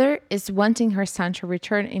 The mother is wanting her son to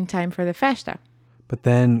return in time for the festa. But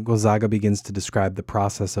then Gonzaga begins to describe the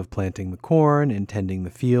process of planting the corn and tending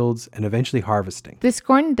the fields and eventually harvesting. This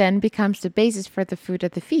corn then becomes the basis for the food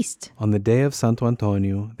at the feast. On the day of Santo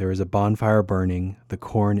Antonio, there is a bonfire burning, the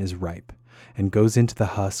corn is ripe, and goes into the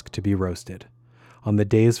husk to be roasted. On the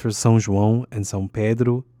days for São João and São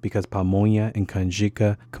Pedro, because pamonha and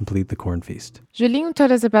canjica complete the corn feast. Julinho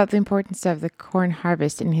told us about the importance of the corn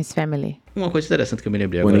harvest in his family. Uma coisa interessante que eu me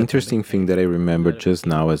lembrei One agora. interesting thing that I remembered just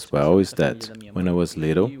now as well is that when I was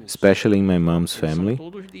little, especially in my mom's family,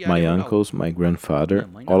 my uncles, my grandfather,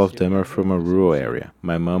 all of them are from a rural area.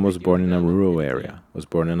 My mom was born in a rural area, was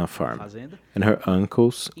born on a farm. And her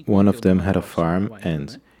uncles, one of them had a farm,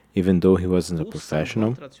 and even though he wasn't a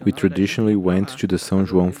professional, we traditionally went to the São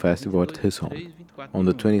João festival at his home on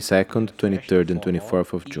the 22nd, 23rd and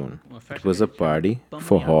 24th of June. It was a party,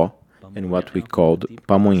 forró, and what we called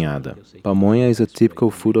pamonhada. Pamonha is a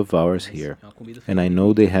typical food of ours here, and I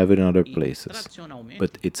know they have it in other places,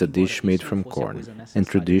 but it's a dish made from corn. And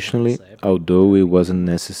traditionally, although it wasn't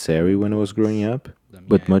necessary when I was growing up,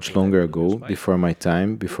 but much longer ago, before my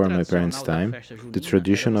time, before my parents' time, the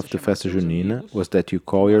tradition of the Festa Junina was that you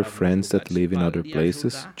call your friends that live in other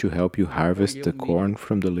places to help you harvest the corn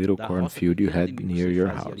from the little cornfield you had near your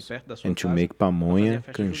house, and to make pamonha,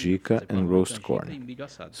 canjica, and roast corn.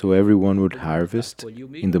 So everyone would harvest.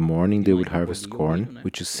 In the morning they would harvest corn,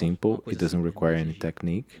 which is simple, it doesn't require any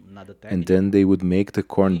technique, and then they would make the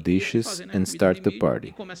corn dishes and start the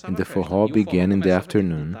party. And the forró began in the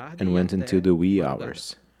afternoon and went until the wee hours.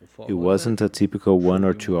 It wasn't a typical 1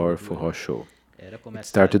 or 2 hour forró show. It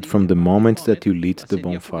started from the moment that you lit the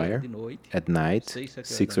bonfire, at night,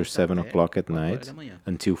 6 or 7 o'clock at night,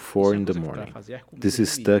 until 4 in the morning.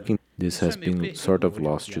 This has been sort of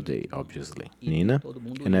lost today, obviously. Nina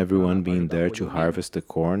and everyone being there to harvest the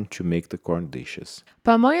corn, to make the corn dishes.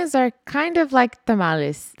 Pamonhas are kind of like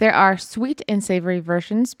tamales. There are sweet and savory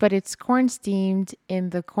versions, but it's corn steamed in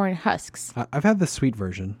the corn husks. I've had the sweet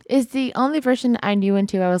version. It's the only version I knew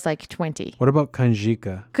until I was like 20. What about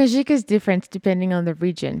canjica? Canjica is different depending on the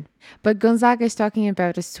region, but Gonzaga is talking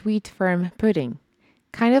about a sweet, firm pudding,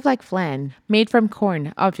 kind of like flan, made from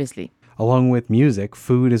corn, obviously. Along with music,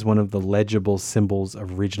 food is one of the legible symbols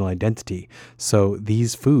of regional identity. So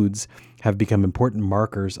these foods have become important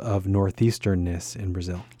markers of northeasternness in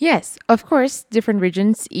Brazil. Yes, of course, different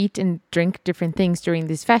regions eat and drink different things during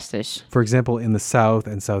these festas. For example, in the south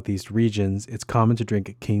and southeast regions, it's common to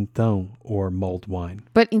drink quentão or mulled wine.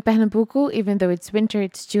 But in Pernambuco, even though it's winter,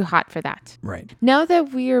 it's too hot for that. Right. Now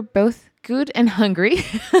that we are both good and hungry,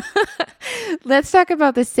 let's talk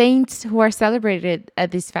about the saints who are celebrated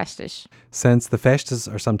at these festas. Since the festas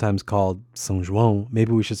are sometimes called São João,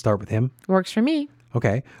 maybe we should start with him. Works for me.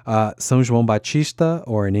 Okay. São João Batista,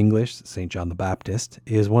 or in English, St. John the Baptist,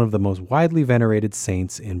 is one of the most widely venerated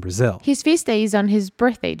saints in Brazil. His feast day is on his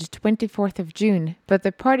birthday, the 24th of June, but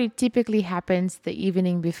the party typically happens the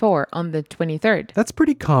evening before, on the 23rd. That's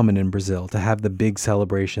pretty common in Brazil to have the big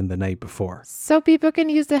celebration the night before. So people can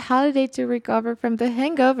use the holiday to recover from the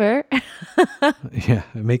hangover. Yeah,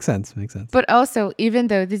 it makes sense. But also, even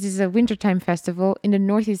though this is a wintertime festival, in the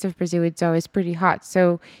northeast of Brazil, it's always pretty hot.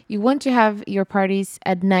 So you want to have your parties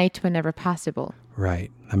at night whenever possible.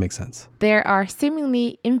 Right, that makes sense. There are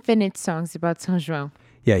seemingly infinite songs about São João.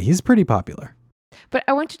 Yeah, he's pretty popular. But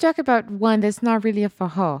I want to talk about one that's not really a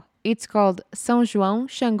forró. It's called São João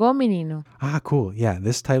Xangô Menino. Ah, cool. Yeah,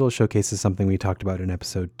 this title showcases something we talked about in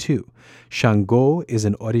episode 2. Xangô is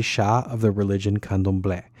an orixá of the religion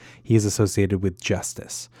Candomblé. He is associated with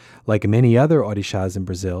justice. Like many other orixás in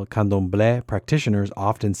Brazil, Candomblé practitioners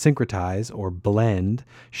often syncretize or blend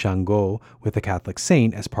Xangô with a Catholic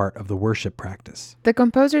saint as part of the worship practice. The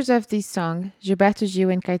composers of this song, Gilberto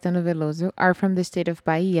Gil and Caetano Veloso, are from the state of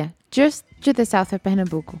Bahia, just to the south of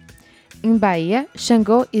Pernambuco. In Bahia,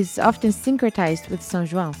 Xangô is often syncretized with São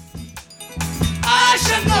João. Ah,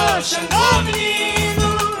 Xangô, Xangô,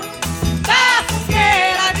 menino da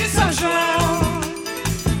fogueira de São João.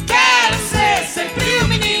 Quero ser sempre o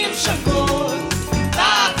menino Xangô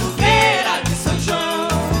da fogueira de São João.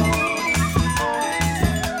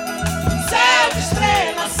 Céu de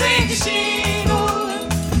estrelas sem destino,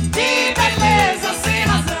 de beleza sem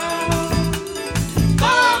razão.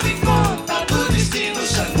 Tome conta do destino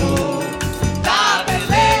Xangô, da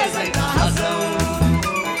beleza e da razão.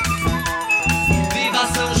 Viva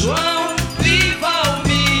São João, viva o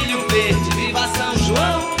milho verde. Viva São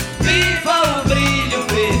João, viva o brilho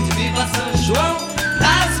verde. Viva São João,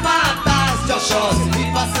 das matas de Oxóssi.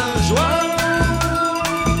 Viva São João.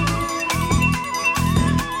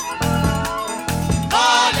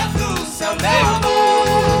 Olha pro céu, meu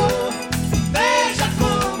amor, veja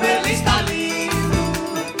como ele está lindo.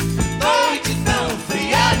 Noite tão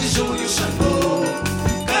fria de junho, Xangô,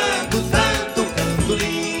 canto tanto, canto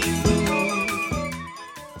lindo.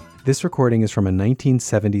 This recording is from a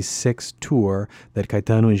 1976 tour that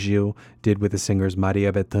Caetano and Gil did with the singers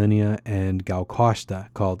Maria Bethânia and Gal Costa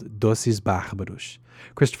called Doces Bárbaros.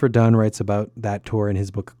 Christopher Dunn writes about that tour in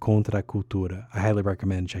his book Contra a Cultura. I highly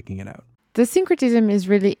recommend checking it out. The syncretism is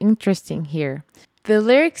really interesting here. The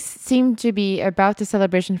lyrics seem to be about the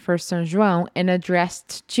celebration for São João and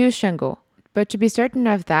addressed to Xangô. But to be certain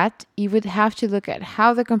of that, you would have to look at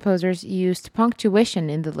how the composers used punctuation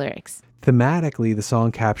in the lyrics. Thematically, the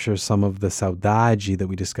song captures some of the saudade that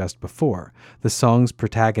we discussed before. The song's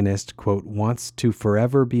protagonist, quote, wants to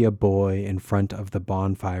forever be a boy in front of the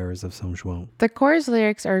bonfires of São João. The chorus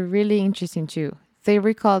lyrics are really interesting too. They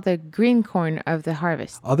recall the green corn of the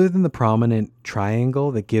harvest. Other than the prominent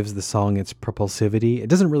triangle that gives the song its propulsivity, it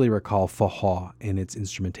doesn't really recall forró in its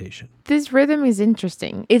instrumentation. This rhythm is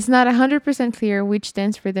interesting. It's not 100% clear which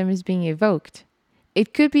dance rhythm is being evoked.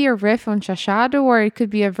 It could be a riff on chachado, or it could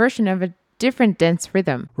be a version of a different dance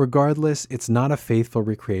rhythm. Regardless, it's not a faithful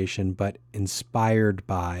recreation, but inspired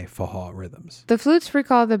by forró rhythms. The flutes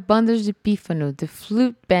recall the bandas de pífano, the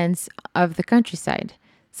flute bands of the countryside.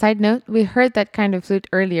 Side note, we heard that kind of flute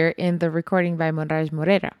earlier in the recording by Moraes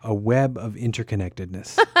Moreira. A web of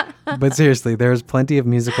interconnectedness. But seriously, there's plenty of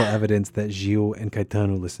musical evidence that Gil and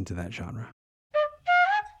Caetano listened to that genre.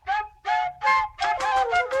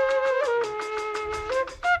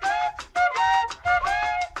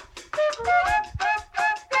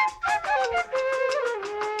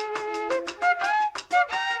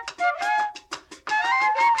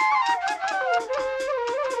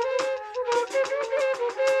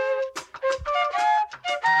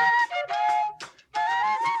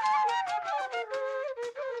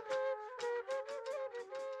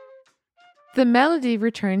 The melody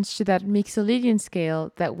returns to that Mixolydian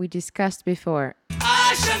scale that we discussed before.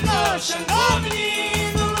 Ah, Xangô, Xangô,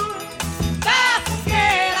 menino da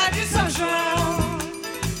fogueira de São João.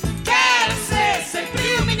 Quero ser sempre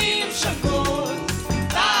o menino Xangô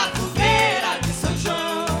da fogueira de São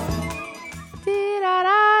João.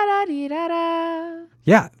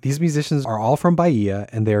 Yeah, these musicians are all from Bahia,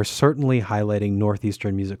 and they are certainly highlighting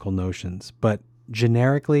northeastern musical notions. But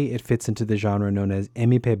Generically, it fits into the genre known as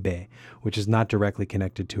MPB, which is not directly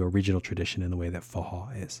connected to a regional tradition in the way that forró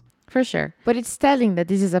is. For sure. But it's telling that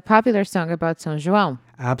this is a popular song about São João.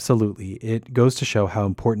 Absolutely. It goes to show how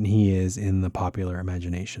important he is in the popular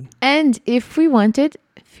imagination. And if we wanted,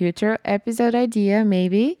 future episode idea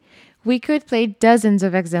maybe, we could play dozens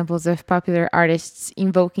of examples of popular artists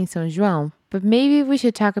invoking São João. But maybe we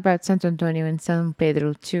should talk about Santo Antonio and São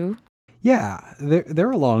Pedro too. Yeah,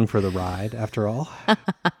 they're along for the ride, after all.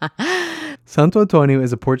 Santo Antonio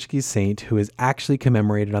is a Portuguese saint who is actually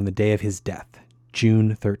commemorated on the day of his death,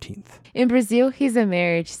 June 13th. In Brazil, he's a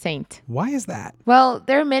marriage saint. Why is that? Well,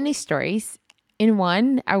 there are many stories. In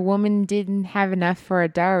one, a woman didn't have enough for a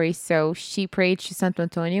dowry, so she prayed to Santo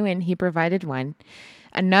Antonio and he provided one.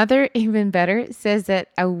 Another, even better, says that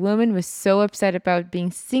a woman was so upset about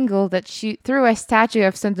being single that she threw a statue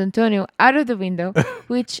of Santo Antonio out of the window,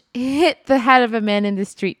 which hit the head of a man in the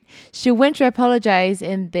street. She went to apologize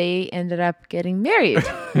and they ended up getting married.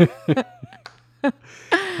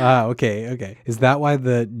 Okay. Is that why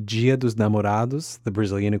the Dia dos Namorados, the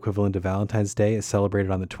Brazilian equivalent of Valentine's Day, is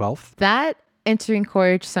celebrated on the 12th? That and to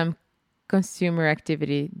encourage some consumer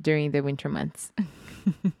activity during the winter months.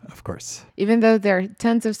 Of course. Even though there are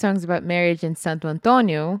tons of songs about marriage in Santo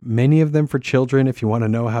Antonio. Many of them for children if you want to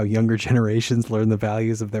know how younger generations learn the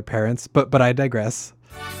values of their parents. But I digress.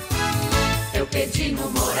 Eu pedi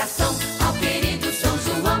numa oração ao querido São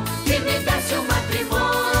João que me desse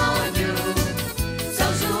matrimônio.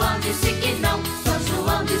 São João disse que não, São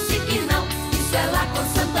João disse que não. Isso é lá com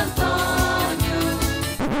Santo Antônio.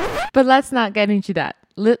 But let's not get into that.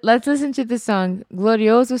 Let's listen to the song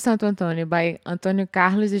Glorioso Santo Antônio by Antônio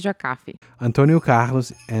Carlos e Jocafe. Antônio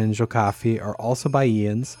Carlos and Jocafe are also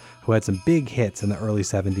Bahians who had some big hits in the early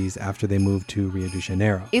 70s after they moved to Rio de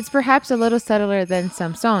Janeiro. It's perhaps a little subtler than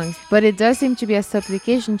some songs, but it does seem to be a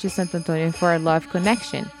supplication to Santo Antonio for a love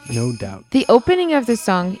connection. No doubt. The opening of the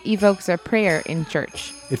song evokes a prayer in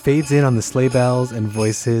church. It fades in on the sleigh bells and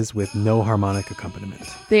voices with no harmonic accompaniment.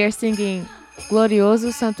 They are singing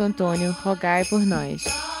Glorioso Santo Antônio, rogai por nós.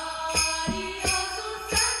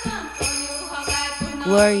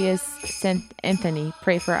 Glorious Saint Anthony,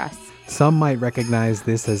 pray for us. Some might recognize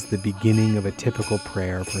this as the beginning of a typical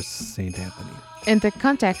prayer for Saint Anthony. And the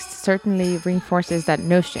context certainly reinforces that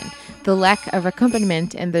notion, the lack of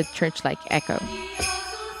accompaniment and the church-like echo.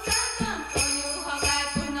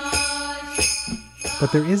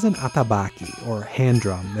 But there is an atabaque, or hand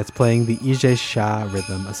drum, that's playing the Ijexá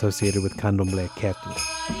rhythm associated with Candomblé Ketu.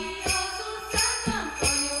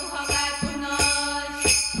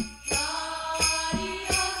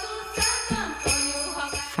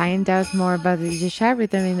 Find out more about the Ijexá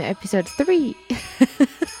rhythm in episode 3.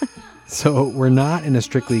 So we're not in a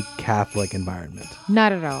strictly Catholic environment.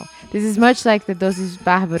 Not at all. This is much like the Doces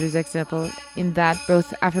Bárbaros example in that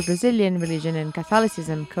both Afro-Brazilian religion and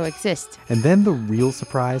Catholicism coexist. And then the real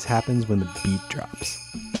surprise happens when the beat drops.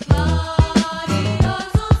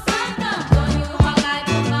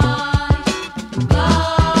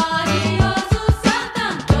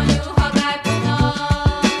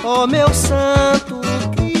 Oh, meu santo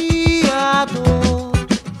Criador,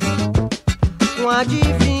 com a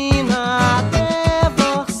divina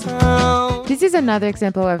devoção. This is another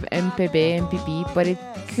example of MPB, but it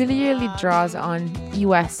clearly draws on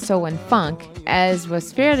US soul and funk, as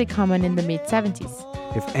was fairly common in the mid-70s.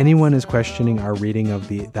 If anyone is questioning our reading of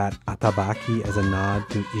that atabaque as a nod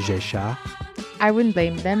to Ijexá, I wouldn't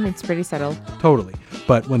blame them, it's pretty subtle. Totally.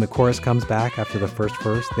 But when the chorus comes back after the first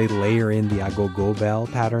verse, they layer in the agogo bell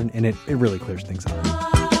pattern, and it really clears things up.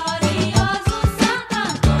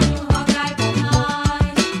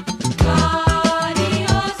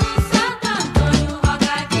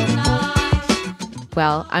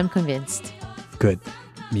 Well, I'm convinced. Good.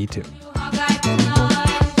 Me too.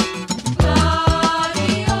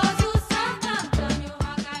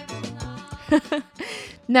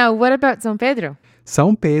 Now, what about São Pedro?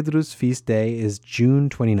 São Pedro's feast day is June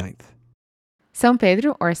 29th. São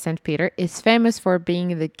Pedro, or St. Peter, is famous for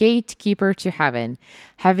being the gatekeeper to heaven.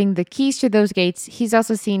 Having the keys to those gates, he's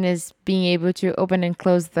also seen as being able to open and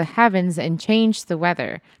close the heavens and change the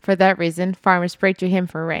weather. For that reason, farmers pray to him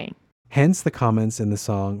for rain. Hence the comments in the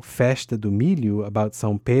song Festa do Milho about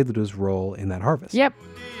São Pedro's role in that harvest. Yep.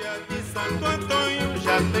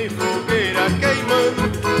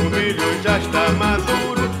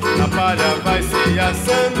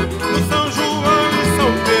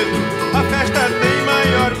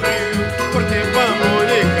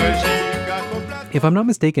 If I'm not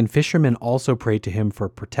mistaken, fishermen also prayed to him for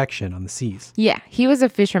protection on the seas. Yeah, he was a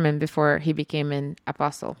fisherman before he became an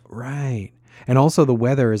apostle. Right. And also the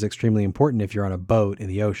weather is extremely important if you're on a boat in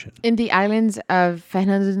the ocean. In the islands of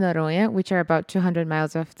Fernando de Noronha, which are about 200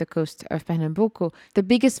 miles off the coast of Pernambuco, the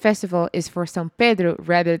biggest festival is for São Pedro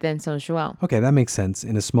rather than São João. Okay, that makes sense.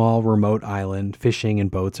 In a small, remote island, fishing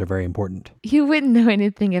and boats are very important. You wouldn't know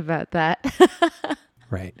anything about that.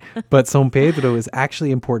 Right. But São Pedro is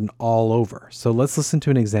actually important all over. So let's listen to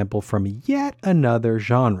an example from yet another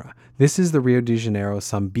genre. This is the Rio de Janeiro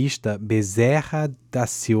sambista Bezerra da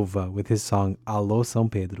Silva with his song Alô São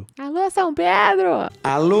Pedro. Alô, São Pedro!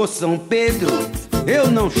 Alô, São Pedro,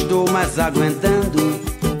 eu não estou mais aguentando.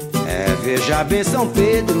 Veja bem, São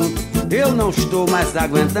Pedro, eu não estou mais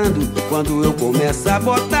aguentando. Quando eu começo a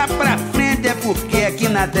botar pra frente é porque aqui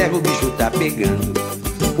na terra o bicho tá pegando.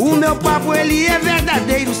 O meu papo, ele é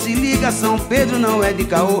verdadeiro, se liga, São Pedro não é de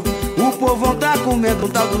caô. O povão tá comendo um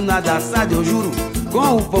tal do nada assado, eu juro,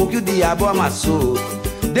 com o pão que o diabo amassou.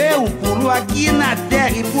 Dê um pulo aqui na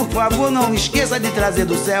terra e por favor não esqueça de trazer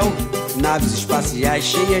do céu naves espaciais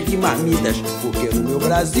cheias de marmitas, porque no meu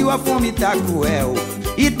Brasil a fome tá cruel.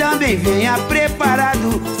 E também venha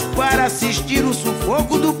preparado para assistir o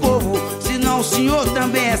sufoco do povo, senão o senhor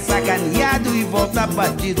também é sacaneado e volta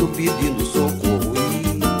batido pedindo socorro.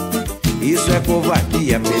 Isso é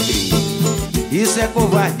covardia, Pedrinho, isso é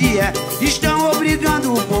covardia. Estão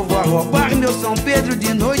obrigando o povo a roubar meu São Pedro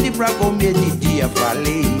de noite pra comer de dia,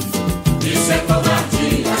 falei. Isso é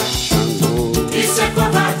covardia, Xangô. Isso é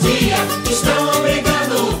covardia. Estão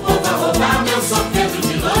obrigando o povo a roubar meu São Pedro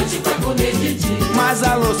de noite pra comer de dia. Mas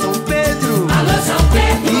alô, São Pedro, alô, São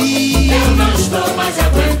Pedro, eu não estou mais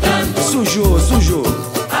aguentando. Sujou, sujou.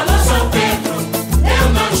 Alô, São Pedro,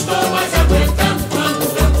 eu não estou mais aguentando.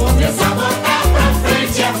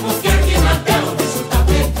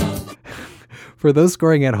 For those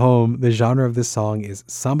scoring at home, the genre of this song is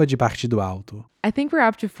samba de partido alto. I think we're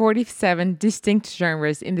up to 47 distinct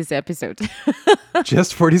genres in this episode.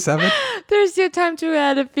 Just 47? There's still time to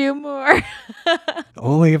add a few more.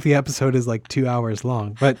 Only if the episode is like 2 hours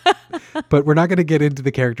long. But we're not going to get into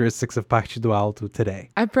the characteristics of partido alto today.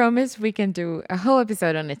 I promise we can do a whole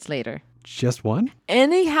episode on it later. Just one?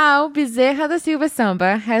 Anyhow, Bezerra da Silva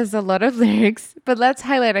Samba has a lot of lyrics, but let's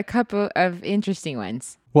highlight a couple of interesting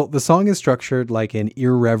ones. Well, the song is structured like an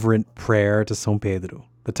irreverent prayer to São Pedro.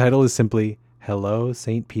 The title is simply, Hello,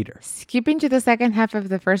 St. Peter. Skipping to the second half of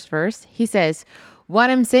the first verse, he says, what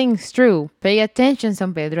I'm saying is true. Pay attention,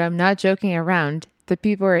 São Pedro. I'm not joking around. The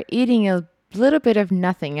people are eating a little bit of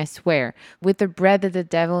nothing, I swear, with the bread that the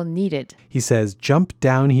devil needed. He says, jump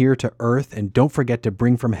down here to earth and don't forget to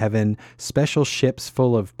bring from heaven special ships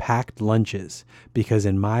full of packed lunches, because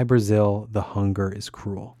in my Brazil, the hunger is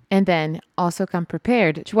cruel. And then also come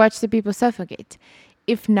prepared to watch the people suffocate.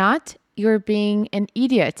 If not, you're being an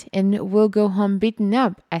idiot and will go home beaten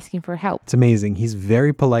up, asking for help. It's amazing. He's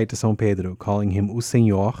very polite to São Pedro, calling him o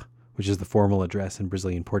senhor, which is the formal address in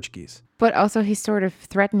Brazilian Portuguese. But also he's sort of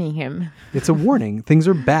threatening him. It's a warning. Things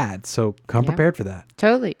are bad, so come prepared for that.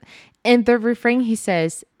 Totally. In the refrain he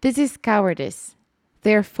says, this is cowardice.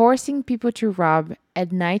 They're forcing people to rob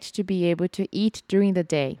at night to be able to eat during the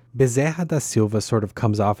day. Bezerra da Silva sort of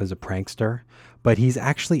comes off as a prankster, but he's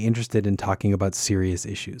actually interested in talking about serious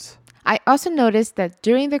issues. I also noticed that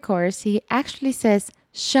during the chorus, he actually says,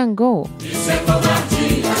 Xangô. Isso é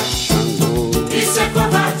covardia, Xangô. Isso é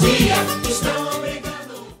covardia. Estão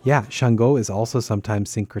obrigando. Yeah, Xangô is also sometimes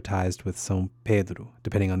syncretized with São Pedro,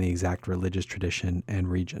 depending on the exact religious tradition and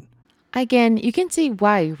region. Again, you can see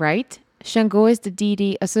why, right? Xangô is the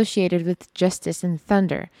deity associated with justice and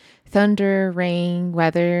thunder. Thunder, rain,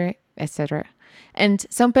 weather, etc. And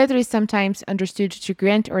São Pedro is sometimes understood to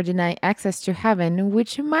grant or deny access to heaven,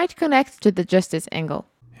 which might connect to the justice angle.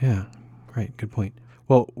 Yeah, right. Good point.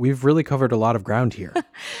 Well, we've really covered a lot of ground here.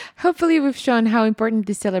 Hopefully we've shown how important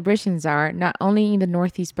these celebrations are, not only in the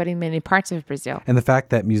Northeast, but in many parts of Brazil. And the fact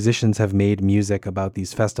that musicians have made music about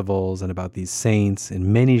these festivals and about these saints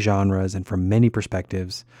in many genres and from many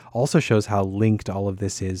perspectives also shows how linked all of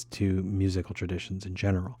this is to musical traditions in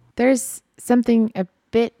general. There's something a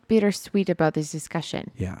bit bittersweet about this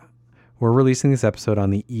discussion. Yeah. We're releasing this episode on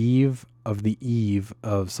the eve of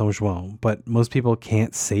São João, but most people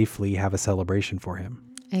can't safely have a celebration for him.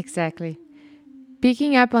 Exactly.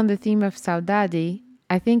 Picking up on the theme of saudade,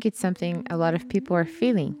 I think it's something a lot of people are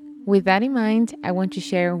feeling. With that in mind, I want to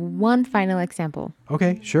share one final example.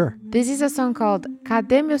 Okay, sure. This is a song called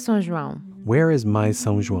Cadê Meu São João? Where is my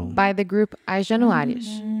São João? By the group As Januários.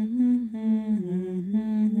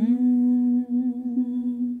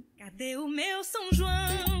 Cadê o meu São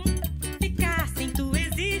João? Ficar sem tu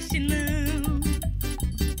existe não.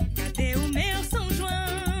 Cadê o meu São João?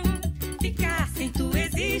 Ficar sem tu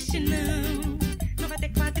existe não. Não vai ter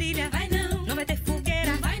quadrilha, vai não. Não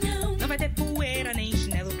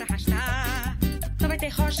ter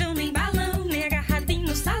rojão nem balão, nem agarradinho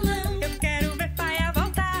no salão. Eu quero ver paia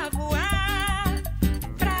voltar a voar.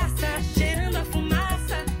 Praça cheirando a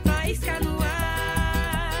fumaça, faísca no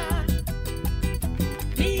ar.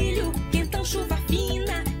 Milho, quentão, chuva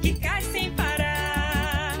fina, que cai sem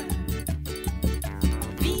parar.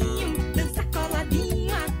 Vinho, dança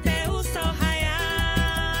coladinho até o sol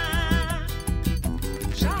raiar.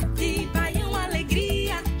 Jote, baião,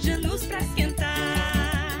 alegria, janus pra esquentar.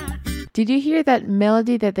 Did you hear that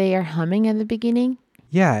melody that they are humming at the beginning?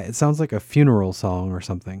 Yeah, it sounds like a funeral song or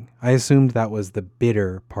something. I assumed that was the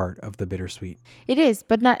bitter part of the bittersweet. It is,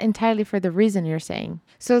 but not entirely for the reason you're saying.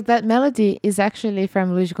 So that melody is actually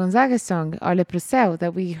from Luiz Gonzaga's song Olha Pro Céu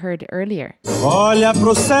that we heard earlier. Olha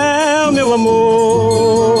pro céu, meu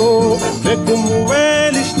amor, vê como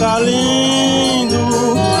ele está lindo.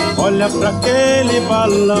 Olha pra aquele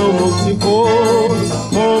balão multicor,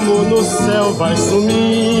 como no céu vai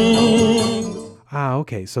sumindo. Ah,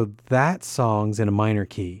 okay, so that song's in a minor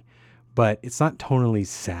key, but it's not tonally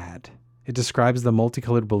sad. It describes the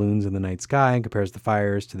multicolored balloons in the night sky and compares the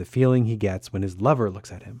fires to the feeling he gets when his lover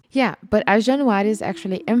looks at him. Yeah, but as Januários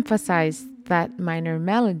actually emphasized that minor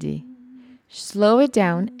melody. Slow it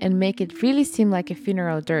down and make it really seem like a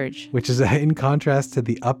funeral dirge. Which is in contrast to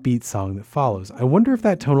the upbeat song that follows. I wonder if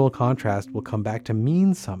that tonal contrast will come back to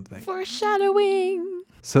mean something. Foreshadowing!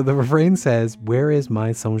 So the refrain says, "Where is my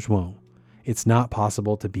São João? It's not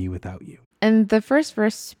possible to be without you." And the first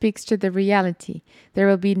verse speaks to the reality. There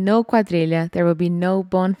will be no quadrilha, there will be no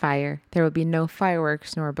bonfire, there will be no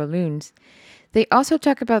fireworks nor balloons. They also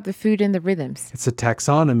talk about the food and the rhythms. It's a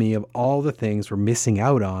taxonomy of all the things we're missing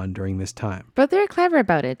out on during this time. But they're clever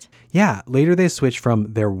about it. Yeah, later they switch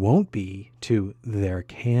from "there won't be" to "there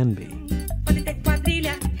can be." Pode ter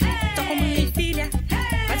quadrilha, toca mãe e filha,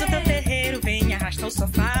 faz o teu terreiro, vem arrasta o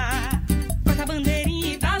sofá. Corta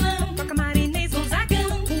bandeirinha e balão, toca Marinês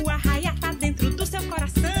Gonzagão, o arraia tá dentro do seu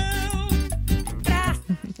coração.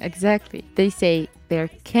 Exactly. They say there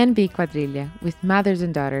can be quadrilha with mothers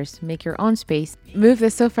and daughters. Make your own space. Move the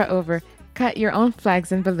sofa over. Cut your own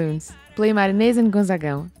flags and balloons. Play Marinês and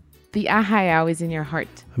Gonzagão. The arraial is in your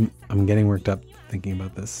heart. I'm getting worked up thinking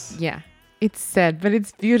about this. Yeah. It's sad, but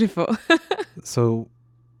it's beautiful. So,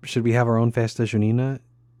 should we have our own Festa Junina?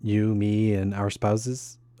 You, me, and our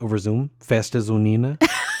spouses over Zoom? Festa Junina?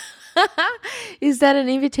 Is that an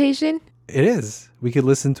invitation? It is. We could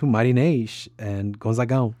listen to Marinês and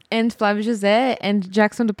Gonzagão. And Flávio José and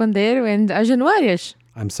Jackson do Pandeiro and Januários.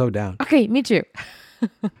 I'm so down. Okay, me too.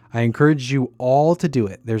 I encourage you all to do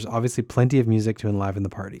it. There's obviously plenty of music to enliven the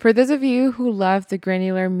party. For those of you who love the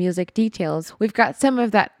granular music details, we've got some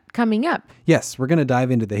of that coming up. Yes, we're going to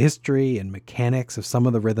dive into the history and mechanics of some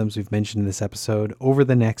of the rhythms we've mentioned in this episode over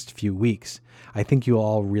the next few weeks. I think you'll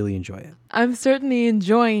all really enjoy it. I'm certainly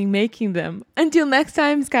enjoying making them. Until next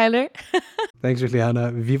time, Skylar. Thanks, Juliana.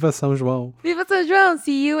 Viva São João. Viva São João.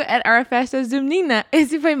 See you at our Festa Junina.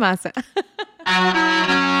 Esse foi massa.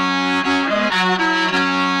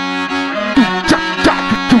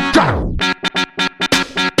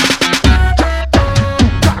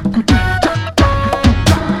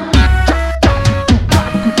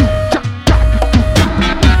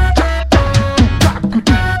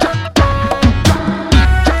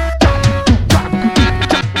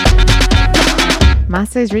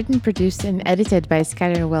 Massa is written, produced, and edited by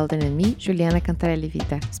Skylar Weldon and me, Juliana Cantarelli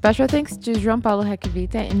Vita. Special thanks to João Paulo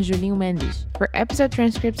Requevita and Julinho Mendes. For episode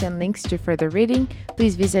transcripts and links to further reading,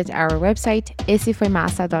 please visit our website,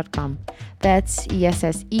 essefoimassa.com. That's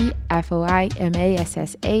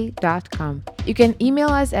essefoimassa.com. You can email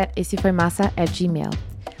us at essefoimassa@gmail.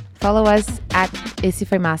 Follow us at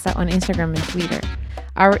essefoimassa on Instagram and Twitter.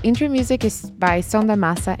 Our intro music is by Sonda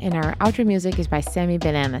Massa and our outro music is by Sammy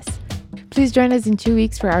Bananas. Please join us in 2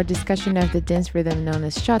 weeks for our discussion of the dance rhythm known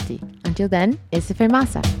as Shoti. Until then, esse foi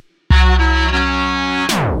massa!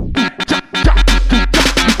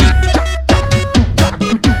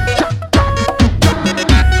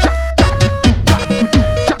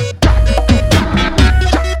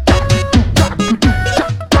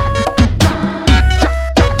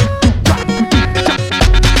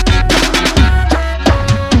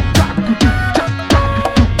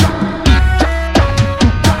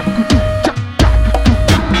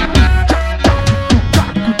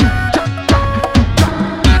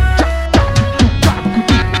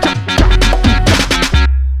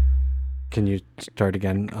 Can you start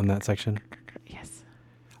again on that section? Yes.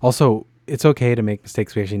 Also, it's okay to make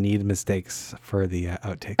mistakes. We actually need mistakes for the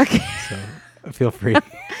outtakes. Okay. So feel free.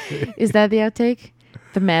 Is that the outtake?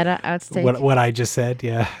 The meta outtake? What I just said,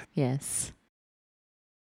 yeah. Yes.